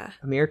yeah.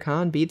 Amir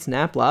Khan beats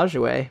Nap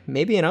Lajoie.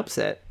 Maybe an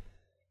upset.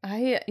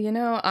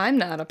 I'm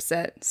not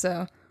upset,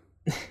 so.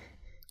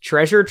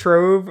 Treasure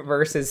Trove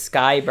versus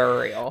Sky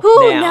Burial.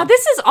 Ooh, now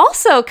this is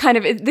also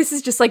this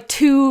is just like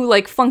two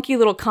like funky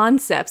little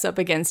concepts up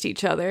against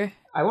each other.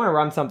 I want to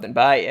run something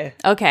by you.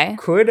 Okay.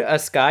 Could a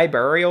Sky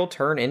Burial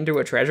turn into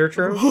a treasure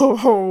trove?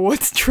 Oh,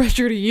 what's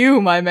treasure to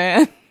you, my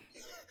man?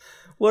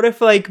 What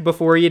if, like,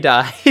 before you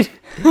died,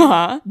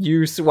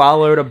 you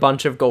swallowed a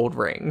bunch of gold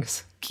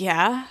rings?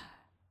 Yeah.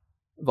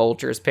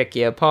 Vultures pick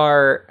you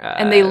apart.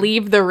 And they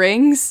leave the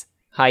rings?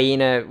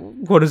 Hyena,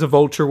 what does a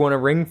vulture want a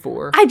ring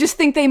for? I just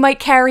think they might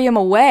carry him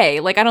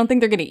away. Like, I don't think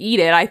they're going to eat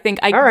it. I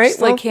think can't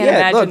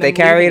imagine. Look, they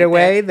carry it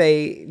away.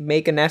 They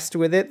make a nest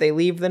with it. They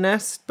leave the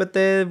nest, but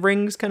the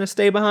rings kind of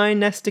stay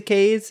behind. Nest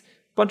decays.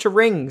 Bunch of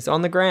rings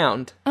on the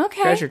ground.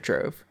 Okay. Treasure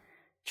trove.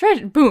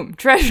 Treasure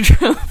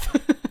trove.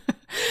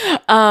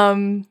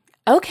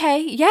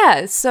 Okay,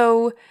 yeah.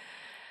 So,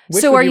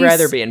 which would you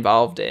rather be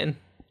involved in?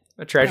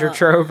 A treasure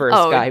trove or a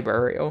Sky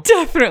Burial?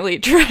 Definitely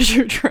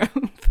treasure trove.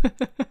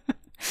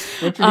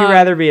 Which would you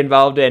rather be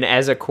involved in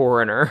as a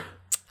coroner?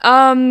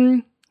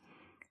 Having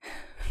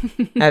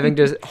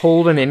to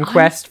hold an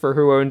inquest for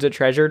who owns a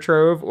treasure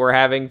trove, or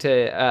having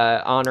to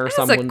honor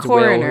someone's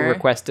will who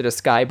requested a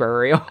Sky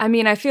Burial? I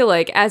mean, I feel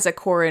like as a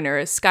coroner,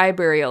 a Sky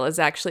Burial is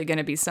actually going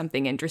to be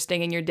something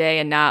interesting in your day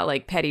and not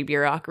like petty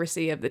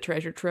bureaucracy of the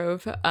treasure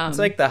trove. It's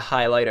like the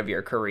highlight of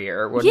your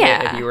career, wouldn't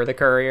it, if you were the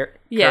courier?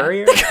 Yeah,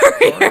 courier? The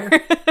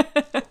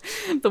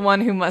courier. The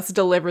one who must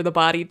deliver the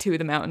body to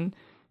the mountain.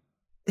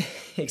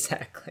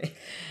 Exactly.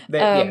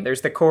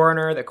 There's the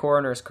coroner, the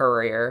coroner's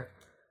courier,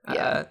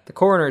 the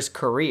coroner's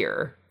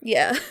career.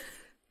 Yeah.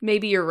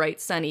 Maybe you're right,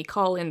 Sonny.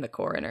 Call in the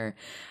coroner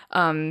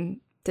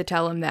to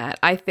tell him that.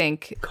 I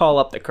think... Call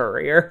up the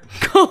courier.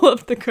 Call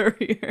up the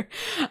courier.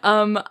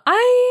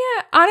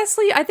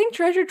 I think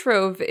Treasure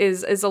Trove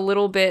is a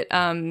little bit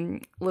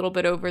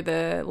over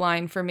the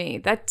line for me.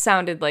 That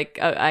sounded like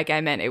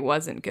I meant it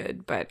wasn't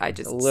good, but I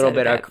just a little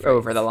bit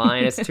over the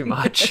line. It's too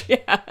much.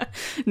 Yeah.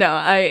 No,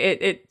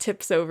 it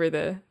tips over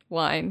the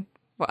line.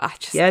 Well, I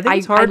think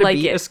it's hard to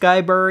beat a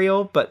Sky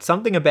Burial, but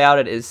something about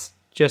it is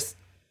just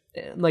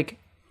like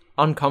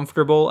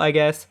uncomfortable, I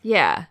guess.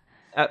 Yeah.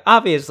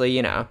 Obviously,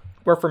 you know,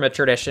 we're from a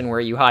tradition where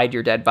you hide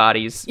your dead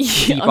bodies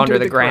deep under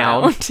the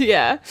ground.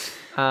 Yeah.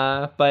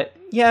 But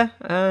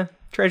yeah,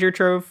 treasure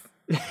trove.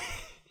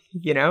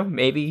 You know,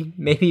 maybe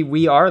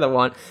we are the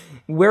one.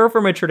 We're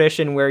from a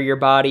tradition where your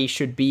body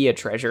should be a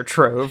treasure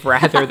trove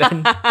rather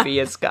than be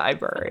a Sky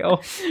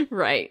Burial.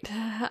 Right.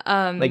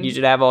 Like you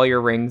should have all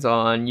your rings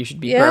on. You should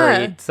be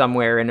buried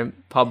somewhere in a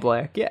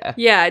public. Yeah.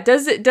 Yeah.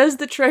 Does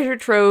the treasure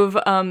trove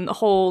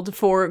hold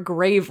for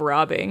grave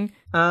robbing?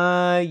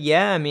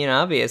 Yeah. I mean,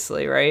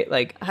 obviously, right?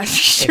 Like,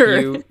 sure.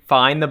 If you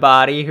find the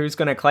body, who's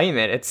gonna claim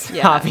it? It's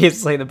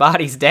obviously the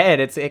body's dead.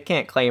 It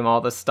can't claim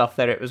all the stuff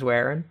that it was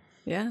wearing.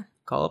 Yeah.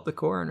 Call up the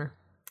coroner.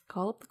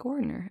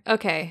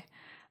 Okay.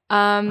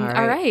 All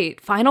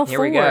right. Final Here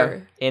four. we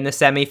go. In the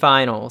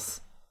semifinals,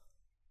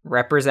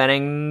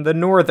 representing the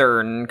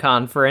Northern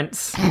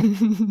Conference,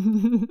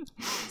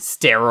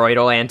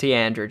 steroidal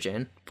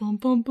anti-androgen.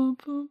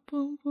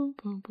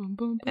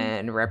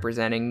 And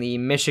representing the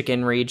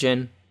Michigan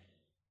region,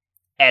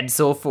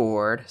 Edsel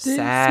Ford.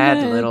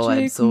 Sad little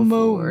Edsel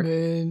Ford.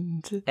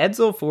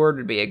 Edsel Ford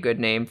would be a good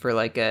name for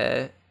like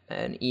an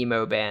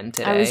emo band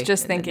today. I was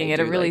just thinking it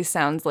really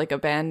sounds like a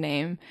band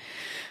name.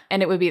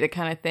 And it would be the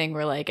kind of thing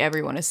where like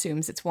everyone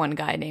assumes it's one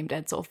guy named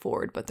Edsel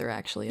Ford, but they're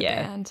actually a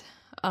band.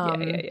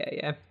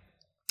 Yeah.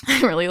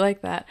 I really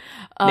like that.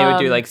 They would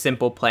do like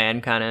Simple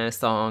Plan kind of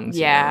songs.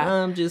 Yeah. You know,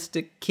 I'm just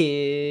a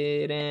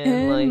kid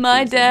and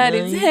my dad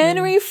is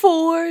Henry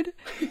Ford.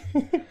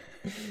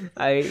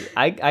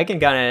 I can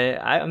kind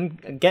of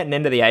I'm getting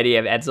into the idea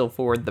of Edsel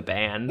Ford the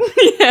band.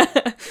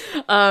 Yeah.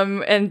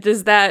 And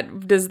does that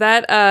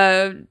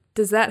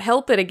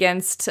help it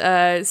against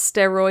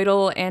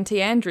steroidal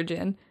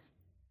anti-androgen?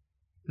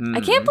 I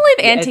can't believe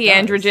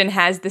anti-androgen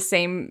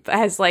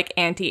has like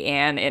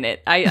anti-an in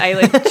it. I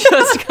like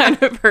just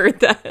kind of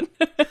heard that.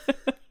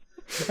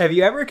 Have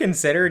you ever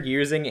considered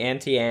using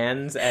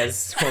anti-ans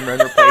as hormone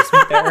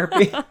replacement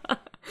therapy?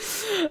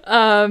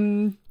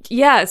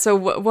 Yeah, so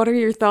what are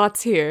your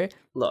thoughts here?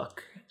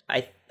 Look,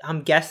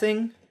 I'm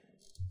guessing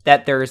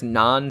that there's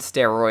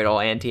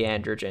non-steroidal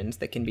anti-androgens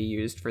that can be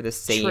used for the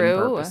same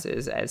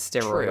purposes as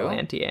steroidal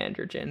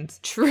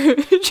anti-androgens. True.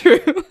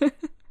 True.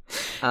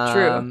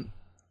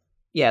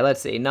 Yeah,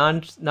 let's see.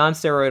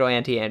 Non-steroidal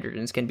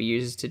anti-androgens can be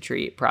used to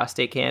treat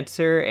prostate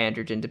cancer,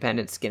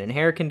 androgen-dependent skin and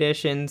hair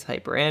conditions,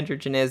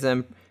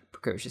 hyperandrogenism,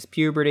 precocious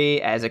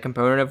puberty, as a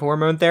component of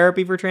hormone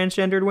therapy for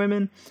transgendered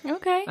women.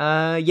 Okay.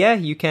 Yeah,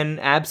 you can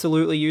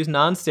absolutely use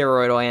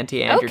non-steroidal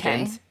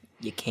anti-androgens. Okay.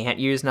 You can't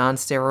use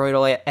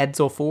non-steroidal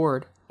Edsel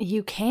Ford.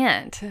 You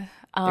can't.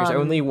 There's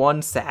only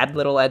one sad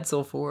little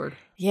Edsel Ford.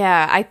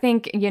 Yeah, I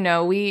think,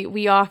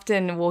 we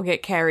often will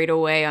get carried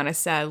away on a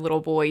sad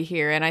little boy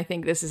here, and I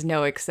think this is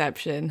no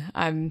exception.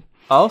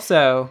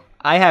 Also,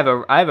 I have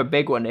a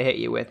big one to hit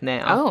you with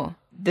now. Oh.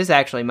 This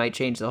actually might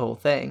change the whole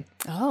thing.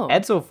 Oh.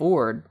 Edsel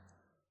Ford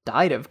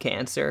died of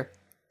cancer.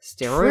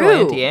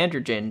 Steroidal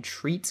anti-androgen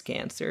treats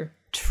cancer.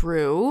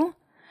 True.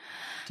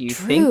 Do you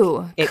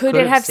think it could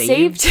have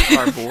saved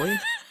our boy?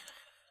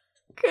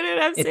 Could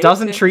it have saved It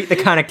doesn't treat the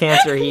kind of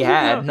cancer he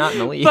had, not in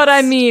the least. But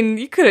I mean,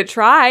 you could have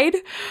tried.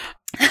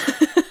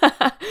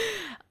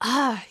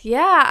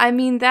 Yeah, I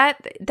mean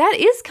that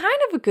is kind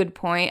of a good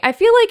point. I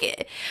feel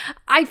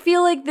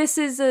like this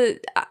is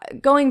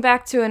going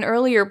back to an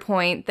earlier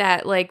point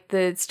that like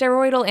the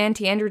steroidal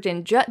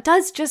anti-androgen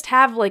does just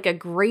have like a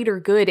greater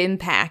good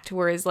impact,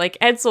 whereas like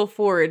Edsel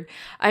Ford,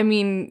 I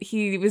mean,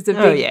 he was a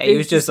big he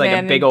was just like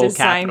a big old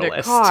designed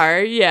capitalist. A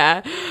car,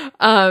 yeah.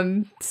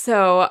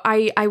 So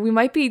I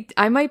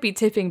might be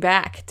tipping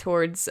back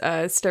towards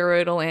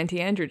steroidal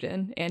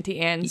anti-androgen.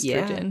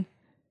 Yeah.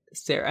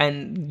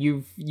 And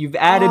you've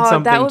added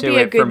something that would to be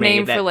it a good for me.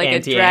 name for like a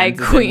drag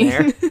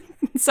queen.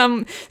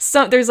 some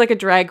there's like a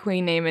drag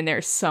queen name in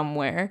there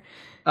somewhere.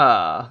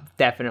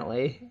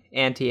 Definitely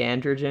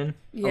anti-androgen,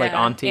 like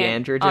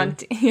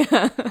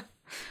auntie-androgen.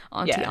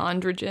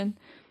 Auntie-androgen.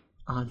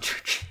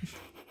 Androgen.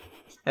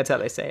 That's how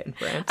they say it in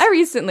France. I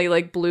recently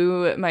like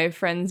blew my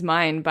friend's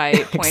mind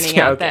by pointing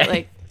out that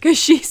like. Because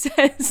she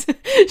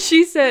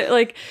said,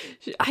 like,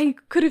 I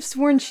could have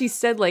sworn she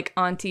said, like,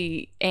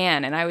 Auntie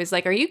Anne. And I was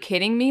like, are you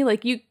kidding me?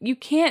 Like, you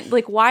can't,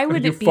 like, why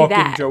would it be that? Are you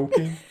fucking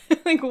joking?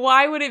 Like,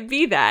 why would it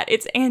be that?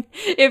 It's,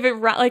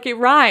 it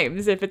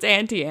rhymes if it's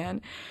Auntie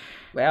Anne.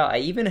 Well, I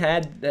even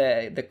had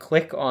the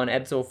click on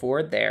Edsel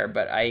Ford there,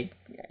 but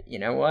you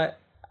know what?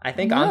 I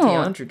think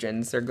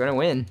Auntie-androgens are going to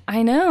win.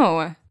 I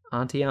know.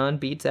 Auntie Anne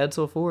beats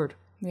Edsel Ford.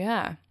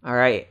 Yeah. All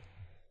right.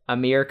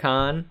 Amir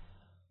Khan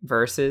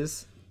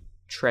versus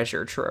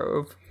Treasure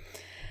Trove.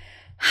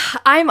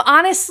 I'm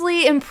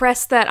honestly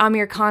impressed that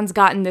Amir Khan's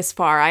gotten this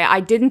far.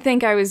 I didn't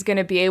think I was going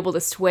to be able to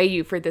sway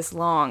you for this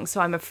long, so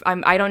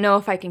I don't know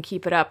if I can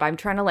keep it up. I'm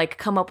trying to like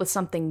come up with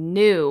something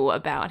new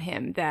about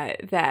him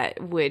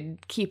that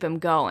would keep him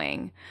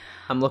going.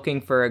 I'm looking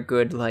for a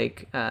good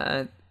like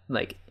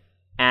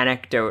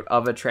anecdote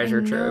of a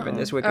treasure trove in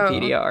this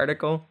Wikipedia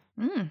article.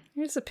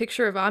 Here's a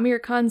picture of Amir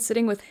Khan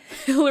sitting with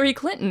Hillary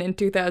Clinton in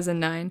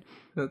 2009.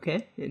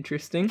 Okay,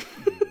 interesting.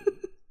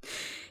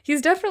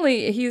 Seems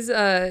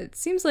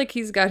like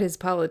he's got his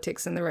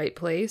politics in the right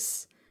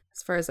place.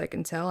 As far as I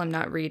can tell, I'm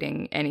not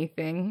reading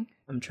anything.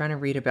 I'm trying to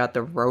read about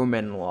the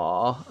Roman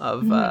law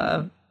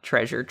of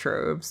treasure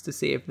troves to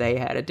see if they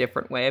had a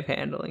different way of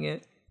handling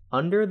it.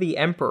 Under the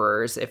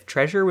emperors, if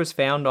treasure was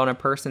found on a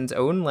person's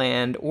own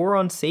land or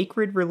on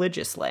sacred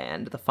religious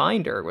land, the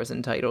finder was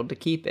entitled to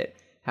keep it.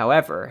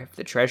 However, if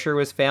the treasure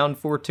was found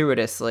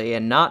fortuitously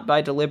and not by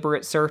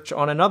deliberate search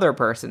on another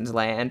person's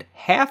land,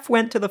 half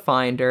went to the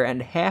finder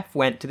and half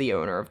went to the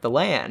owner of the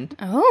land.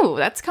 Oh,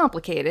 that's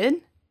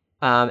complicated.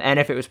 And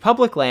if it was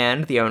public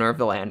land, the owner of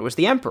the land was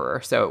the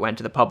emperor, so it went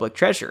to the public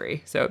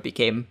treasury, so it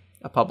became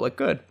a public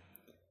good.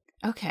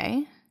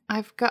 Okay.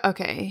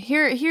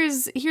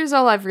 Here's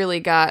all I've really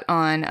got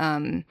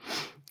on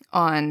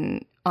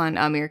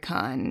Amir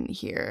Khan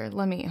here.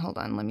 Let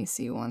me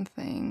see one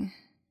thing.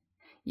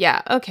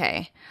 Yeah,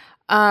 okay.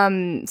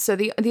 So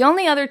the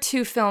only other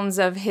two films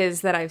of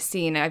his that I've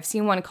seen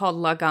one called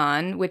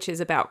Lagan, which is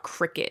about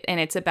cricket, and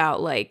it's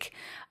about like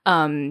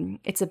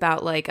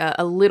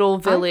a little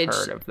village. I've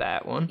heard of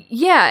that one.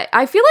 Yeah,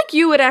 I feel like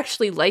you would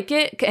actually like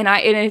it,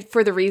 and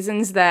for the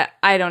reasons that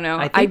I don't know.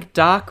 I think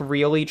Doc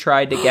really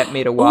tried to get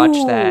me to watch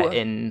that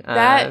in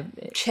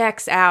that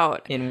checks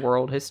out in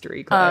world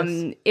history class.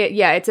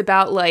 It's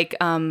about like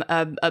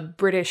a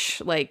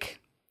British like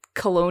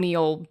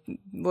colonial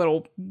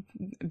little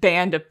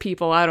band of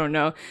people, I don't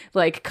know,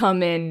 like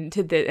come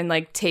into and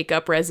like take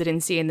up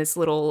residency in this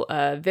little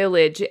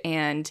village,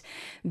 and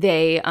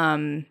they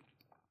I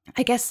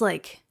guess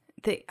like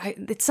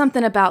it's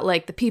something about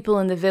like the people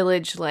in the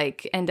village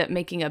like end up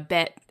making a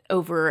bet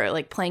over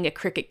like playing a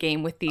cricket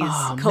game with these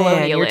colonialists.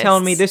 Man, you're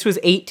telling me this was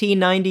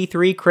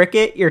 1893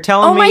 cricket? You're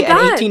telling me an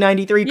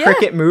 1893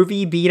 cricket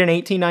movie beat an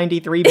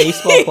 1893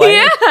 baseball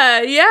player?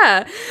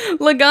 Yeah.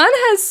 Lagaan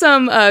has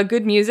some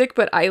good music,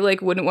 but I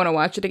like wouldn't want to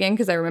watch it again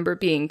because I remember it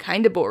being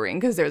kind of boring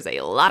because there's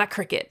a lot of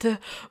cricket.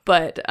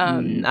 But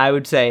I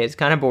would say it's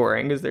kind of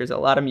boring because there's a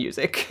lot of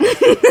music.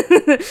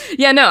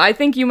 Yeah, no, I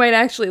think you might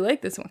actually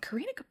like this one.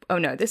 Oh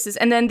no, this is,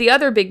 and then the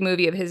other big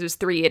movie of his was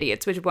Three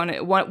Idiots, which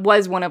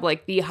was one of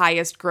like the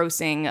highest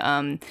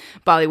grossing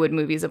Bollywood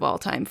movies of all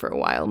time for a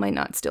while. Might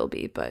not still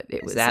be, but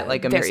it was that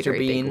like a very, Mr. very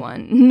Bean big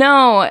one.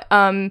 No,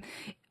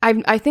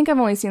 I think I've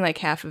only seen like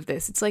half of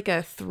this. It's like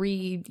a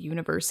 3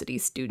 university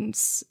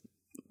students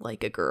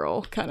like a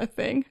girl kind of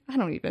thing. I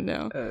don't even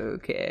know.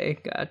 Okay,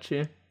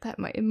 gotcha.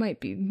 It might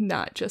be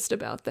not just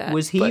about that.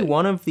 Was he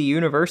one of the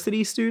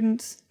university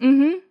students?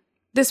 Mm-hmm.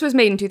 This was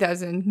made in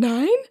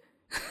 2009?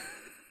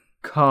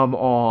 Come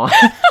on.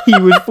 He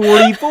was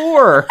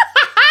 44.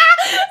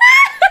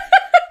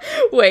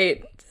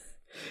 Wait.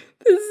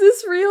 Is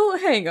this real?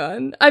 Hang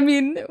on. I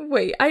mean,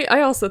 wait.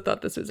 I also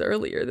thought this was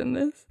earlier than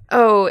this.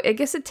 Oh, I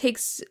guess it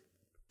takes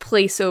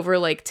place over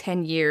like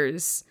 10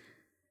 years.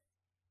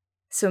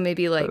 So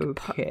maybe like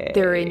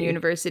they're in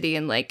university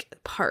and like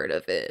part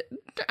of it.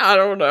 I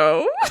don't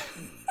know.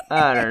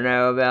 I don't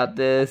know about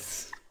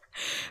this.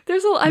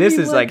 This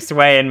is like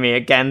swaying me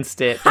against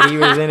it. That he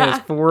was in his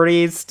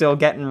 40s, still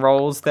getting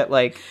roles that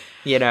like,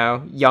 you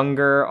know,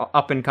 younger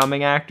up and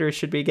coming actors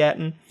should be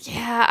getting.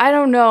 Yeah, I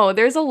don't know.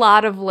 There's a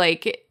lot of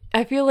like,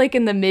 I feel like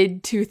in the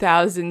mid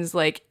 2000s,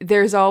 like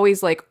there's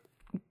always like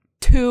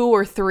 2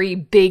 or 3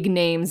 big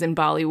names in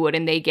Bollywood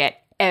and they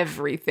get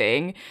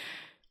everything.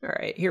 All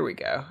right, here we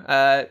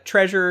go.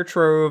 Treasure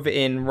trove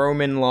in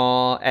Roman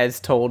law as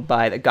told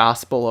by the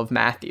Gospel of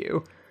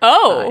Matthew.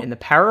 Oh. In the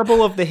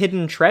parable of the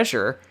hidden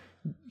treasure,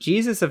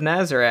 Jesus of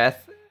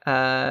Nazareth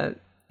tells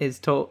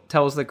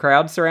the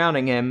crowd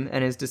surrounding him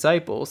and his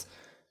disciples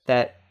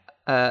that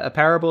a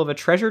parable of a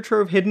treasure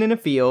trove hidden in a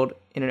field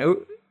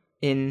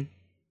in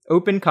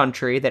open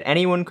country that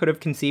anyone could have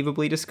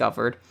conceivably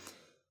discovered.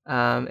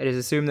 It is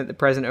assumed that the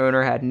present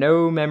owner had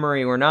no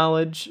memory or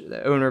knowledge.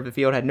 The owner of the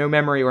field had no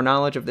memory or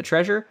knowledge of the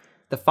treasure.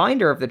 The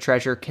finder of the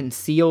treasure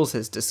conceals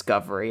his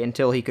discovery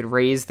until he could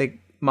raise the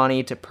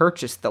money to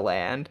purchase the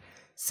land.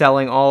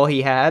 Selling all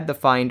he had, the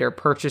finder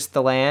purchased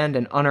the land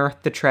and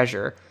unearthed the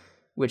treasure,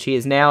 which he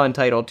is now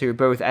entitled to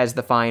both as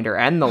the finder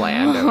and the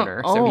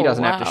landowner, so he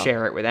doesn't have to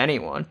share it with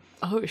anyone.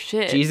 Oh,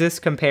 shit. Jesus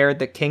compared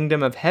the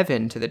kingdom of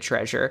heaven to the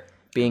treasure,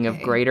 being of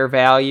greater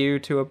value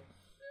to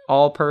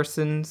all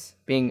persons,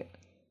 being of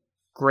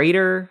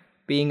greater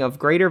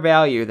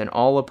value than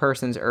all a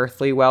person's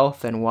earthly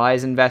wealth and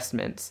wise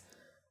investments,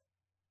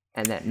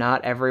 and that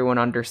not everyone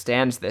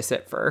understands this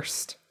at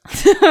first.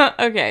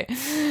 Okay.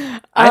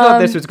 I thought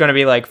this was going to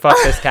be like, fuck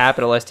this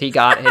capitalist. He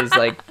got his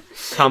like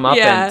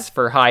comeuppance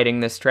for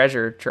hiding this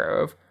treasure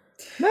trove.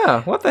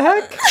 No, what the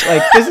heck?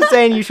 Like, this is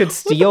saying you should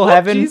steal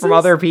heaven Jesus? From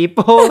other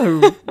people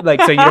who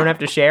like, so you don't have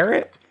to share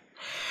it.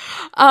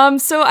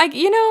 So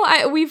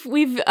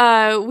we've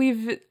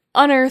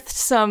unearthed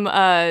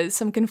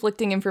some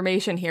conflicting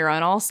information here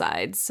on all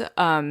sides.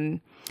 I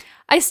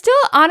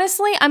still,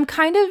 honestly, I'm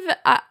kind of,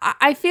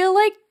 I feel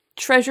like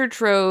Treasure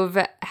Trove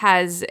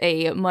has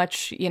a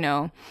much,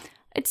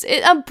 it's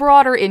a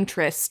broader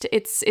interest.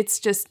 I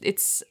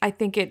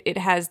think it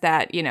has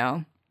that,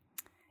 it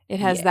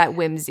has that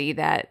whimsy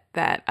that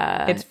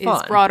it's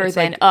is broader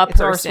than a person.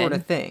 It's our sort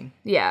of thing.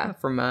 Yeah.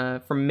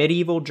 From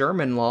medieval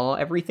German law,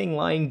 everything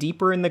lying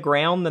deeper in the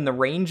ground than the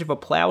range of a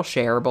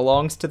plowshare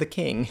belongs to the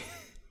king.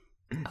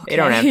 Okay. They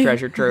don't have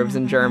treasure troves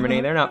in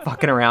Germany. They're not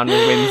fucking around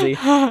with whimsy.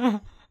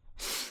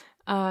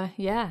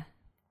 Yeah.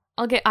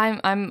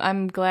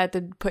 I'm glad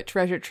to put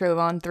Treasure Trove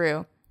on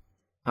through.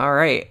 All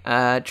right.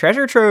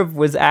 Treasure Trove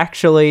was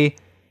actually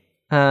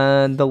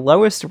the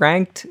lowest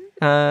ranked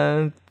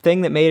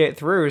thing that made it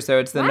through. So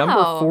it's the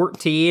number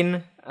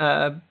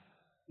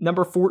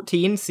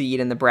 14 seed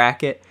in the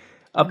bracket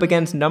up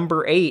against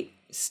number 8,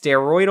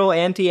 Steroidal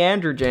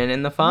Anti-Androgen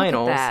in the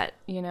finals. Look at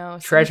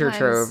that, Treasure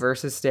Trove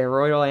versus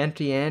Steroidal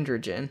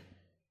Anti-Androgen.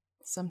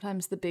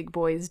 Sometimes the big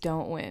boys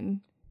don't win.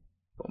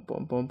 Boom,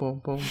 boom, boom,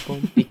 boom, boom,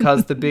 boom.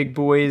 Because the big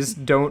boys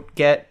don't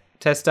get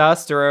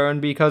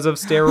testosterone because of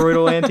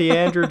steroidal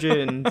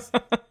anti-androgens.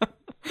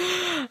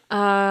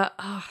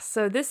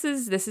 So this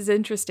is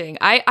interesting.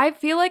 I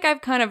feel like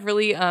I've kind of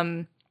really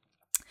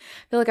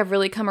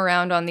come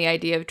around on the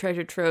idea of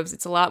treasure troves.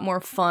 It's a lot more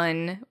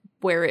fun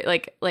where it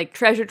like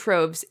treasure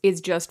troves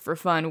is just for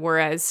fun,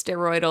 whereas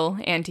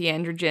steroidal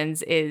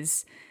anti-androgens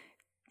is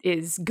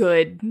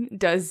good,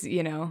 does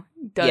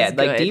like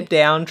good. Deep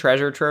down,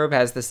 Treasure Trove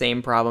has the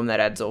same problem that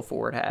Edsel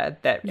Ford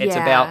had, that it's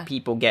about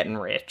people getting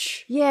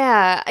rich.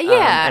 Yeah.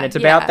 And it's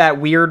about that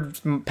weird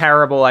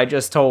parable I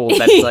just told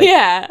that's like,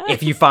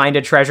 if you find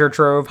a treasure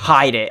trove,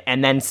 hide it,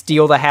 and then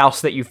steal the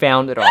house that you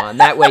found it on.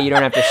 That way you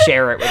don't have to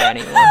share it with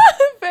anyone.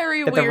 Very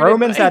very that weird. The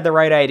Romans had the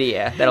right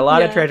idea that a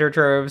lot of treasure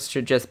troves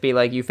should just be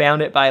like, you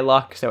found it by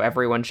luck, so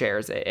everyone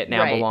shares it. It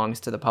now belongs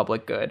to the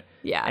public good.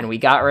 Yeah. And we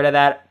got rid of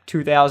that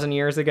 2,000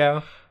 years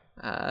ago.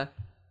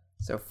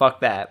 So fuck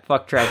that.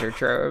 Fuck treasure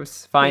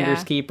troves.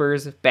 Finders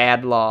keepers,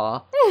 bad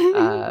law.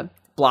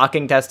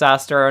 Blocking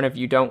testosterone if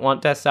you don't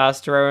want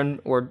testosterone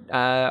or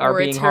are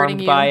being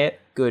harmed by it.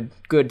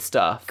 Good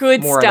stuff.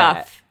 Good More stuff.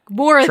 Of that.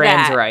 More of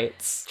that. Trans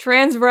rights.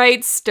 Trans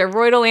rights.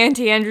 Steroidal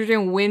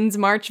anti-androgen wins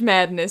March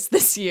Madness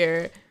this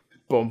year.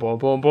 Boom, boom,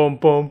 boom, boom,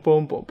 boom,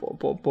 boom, boom, boom,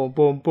 boom, boom,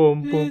 boom,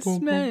 boom, boom. This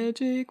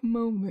magic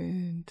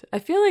moment. I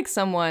feel like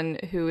someone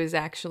who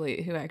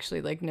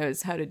actually like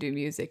knows how to do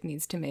music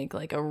needs to make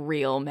like a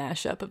real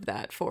mashup of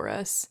that for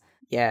us.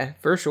 Yeah,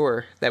 for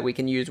sure. That we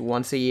can use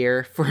once a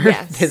year for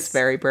this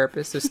very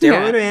purpose. So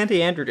steroid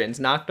anti-androgens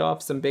knocked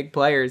off some big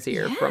players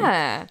here from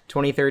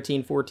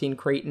 2013-14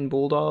 Creighton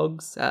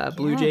Bulldogs,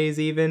 Blue Jays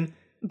even.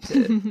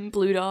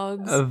 Blue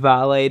Dogs.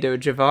 Vale do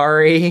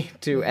Javari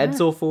to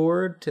Edsel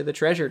Ford to the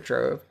Treasure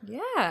Trove. Yeah.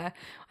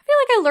 I feel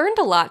like I learned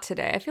a lot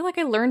today. I feel like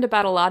I learned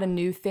about a lot of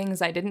new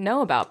things I didn't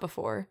know about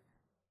before.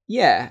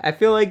 Yeah, I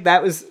feel like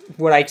that was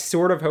what I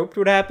sort of hoped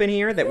would happen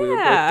here, that we would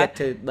both get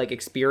to like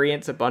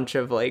experience a bunch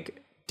of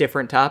like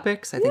different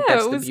topics. I think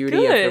that's the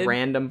beauty of the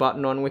random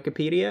button on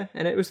Wikipedia,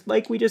 and it was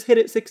like we just hit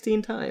it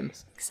 16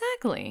 times.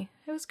 Exactly.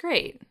 It was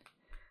great.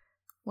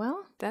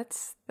 Well,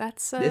 that's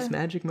this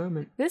magic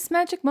moment. This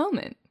magic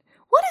moment.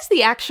 What is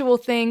the actual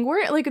thing?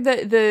 Where like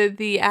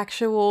the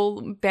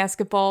actual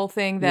basketball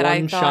thing that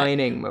I thought?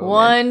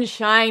 One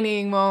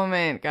shining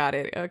moment. Got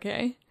it.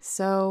 Okay.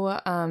 So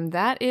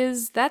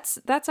that's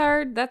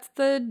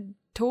the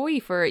toy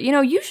for,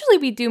 usually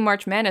we do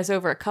March Madness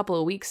over a couple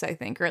of weeks, I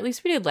think, or at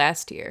least we did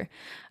last year.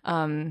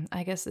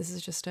 I guess this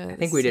is just I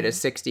think we did a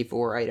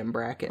 64 item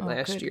bracket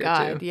last year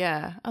too.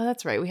 Yeah. Oh,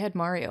 that's right. We had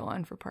Mario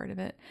on for part of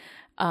it.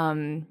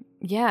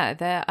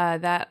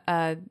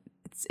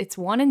 It's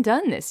one and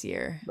done this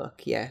year.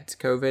 Look, it's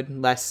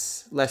COVID.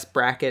 Less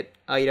bracket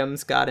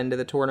items got into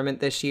the tournament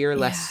this year.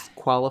 Less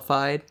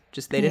qualified.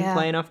 Just they didn't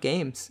play enough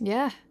games.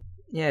 Yeah.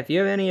 Yeah. If you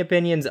have any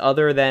opinions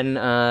other than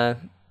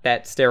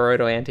that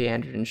steroidal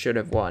anti-androgen should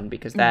have won,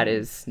 because that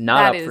is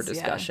not up for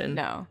discussion.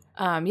 No.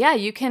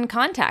 You can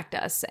contact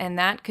us, and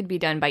that could be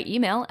done by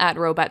email at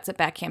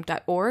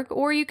robots@backcamp.org,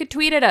 or you could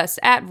tweet at us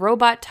at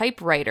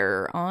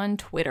robottypewriter on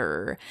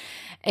Twitter.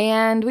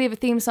 And we have a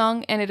theme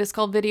song, and it is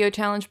called Video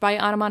Challenge by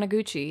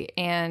Anamanaguchi.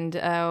 And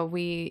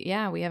we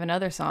have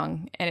another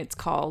song, and it's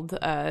called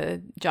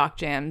Jock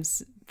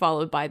Jams,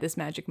 followed by This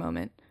Magic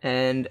Moment.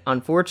 And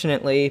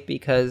unfortunately,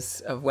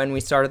 because of when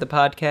we started the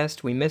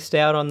podcast, we missed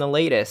out on the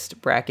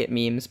latest bracket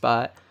meme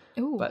spot.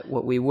 Ooh. But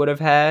what we would have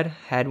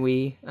had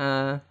we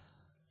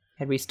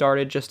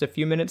started just a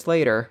few minutes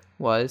later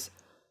was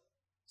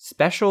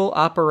Special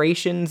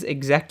Operations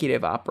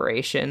Executive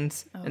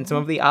Operations. Oh. And some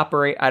of the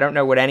I don't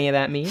know what any of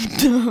that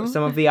means.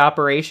 Some of the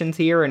operations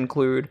here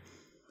include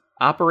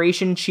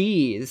Operation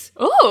Cheese,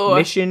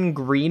 Mission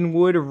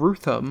Greenwood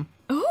Rutham,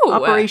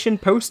 Operation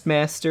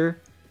Postmaster,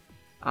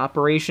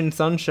 Operation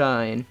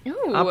Sunshine,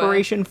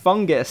 Operation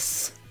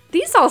Fungus.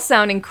 These all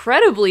sound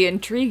incredibly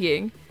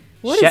intriguing.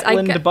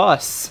 Shetland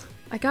Bus.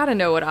 I gotta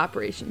know what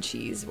Operation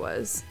Cheese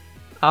was.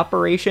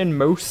 Operation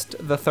Most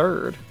the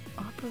Third.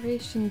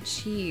 Operation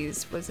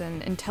Cheese was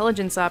an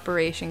intelligence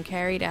operation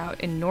carried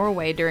out in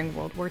Norway during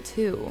World War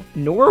II.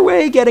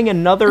 Norway getting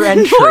another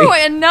entry.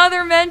 Norway,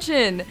 another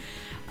mention.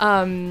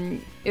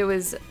 It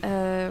was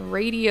a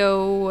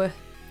radio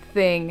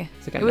thing.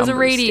 It was a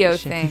radio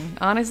thing.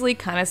 Honestly,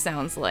 kind of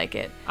sounds like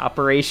it.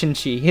 Operation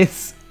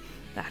Cheese.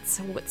 That's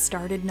what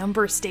started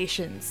number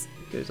stations.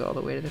 Goes all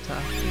the way to the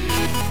top.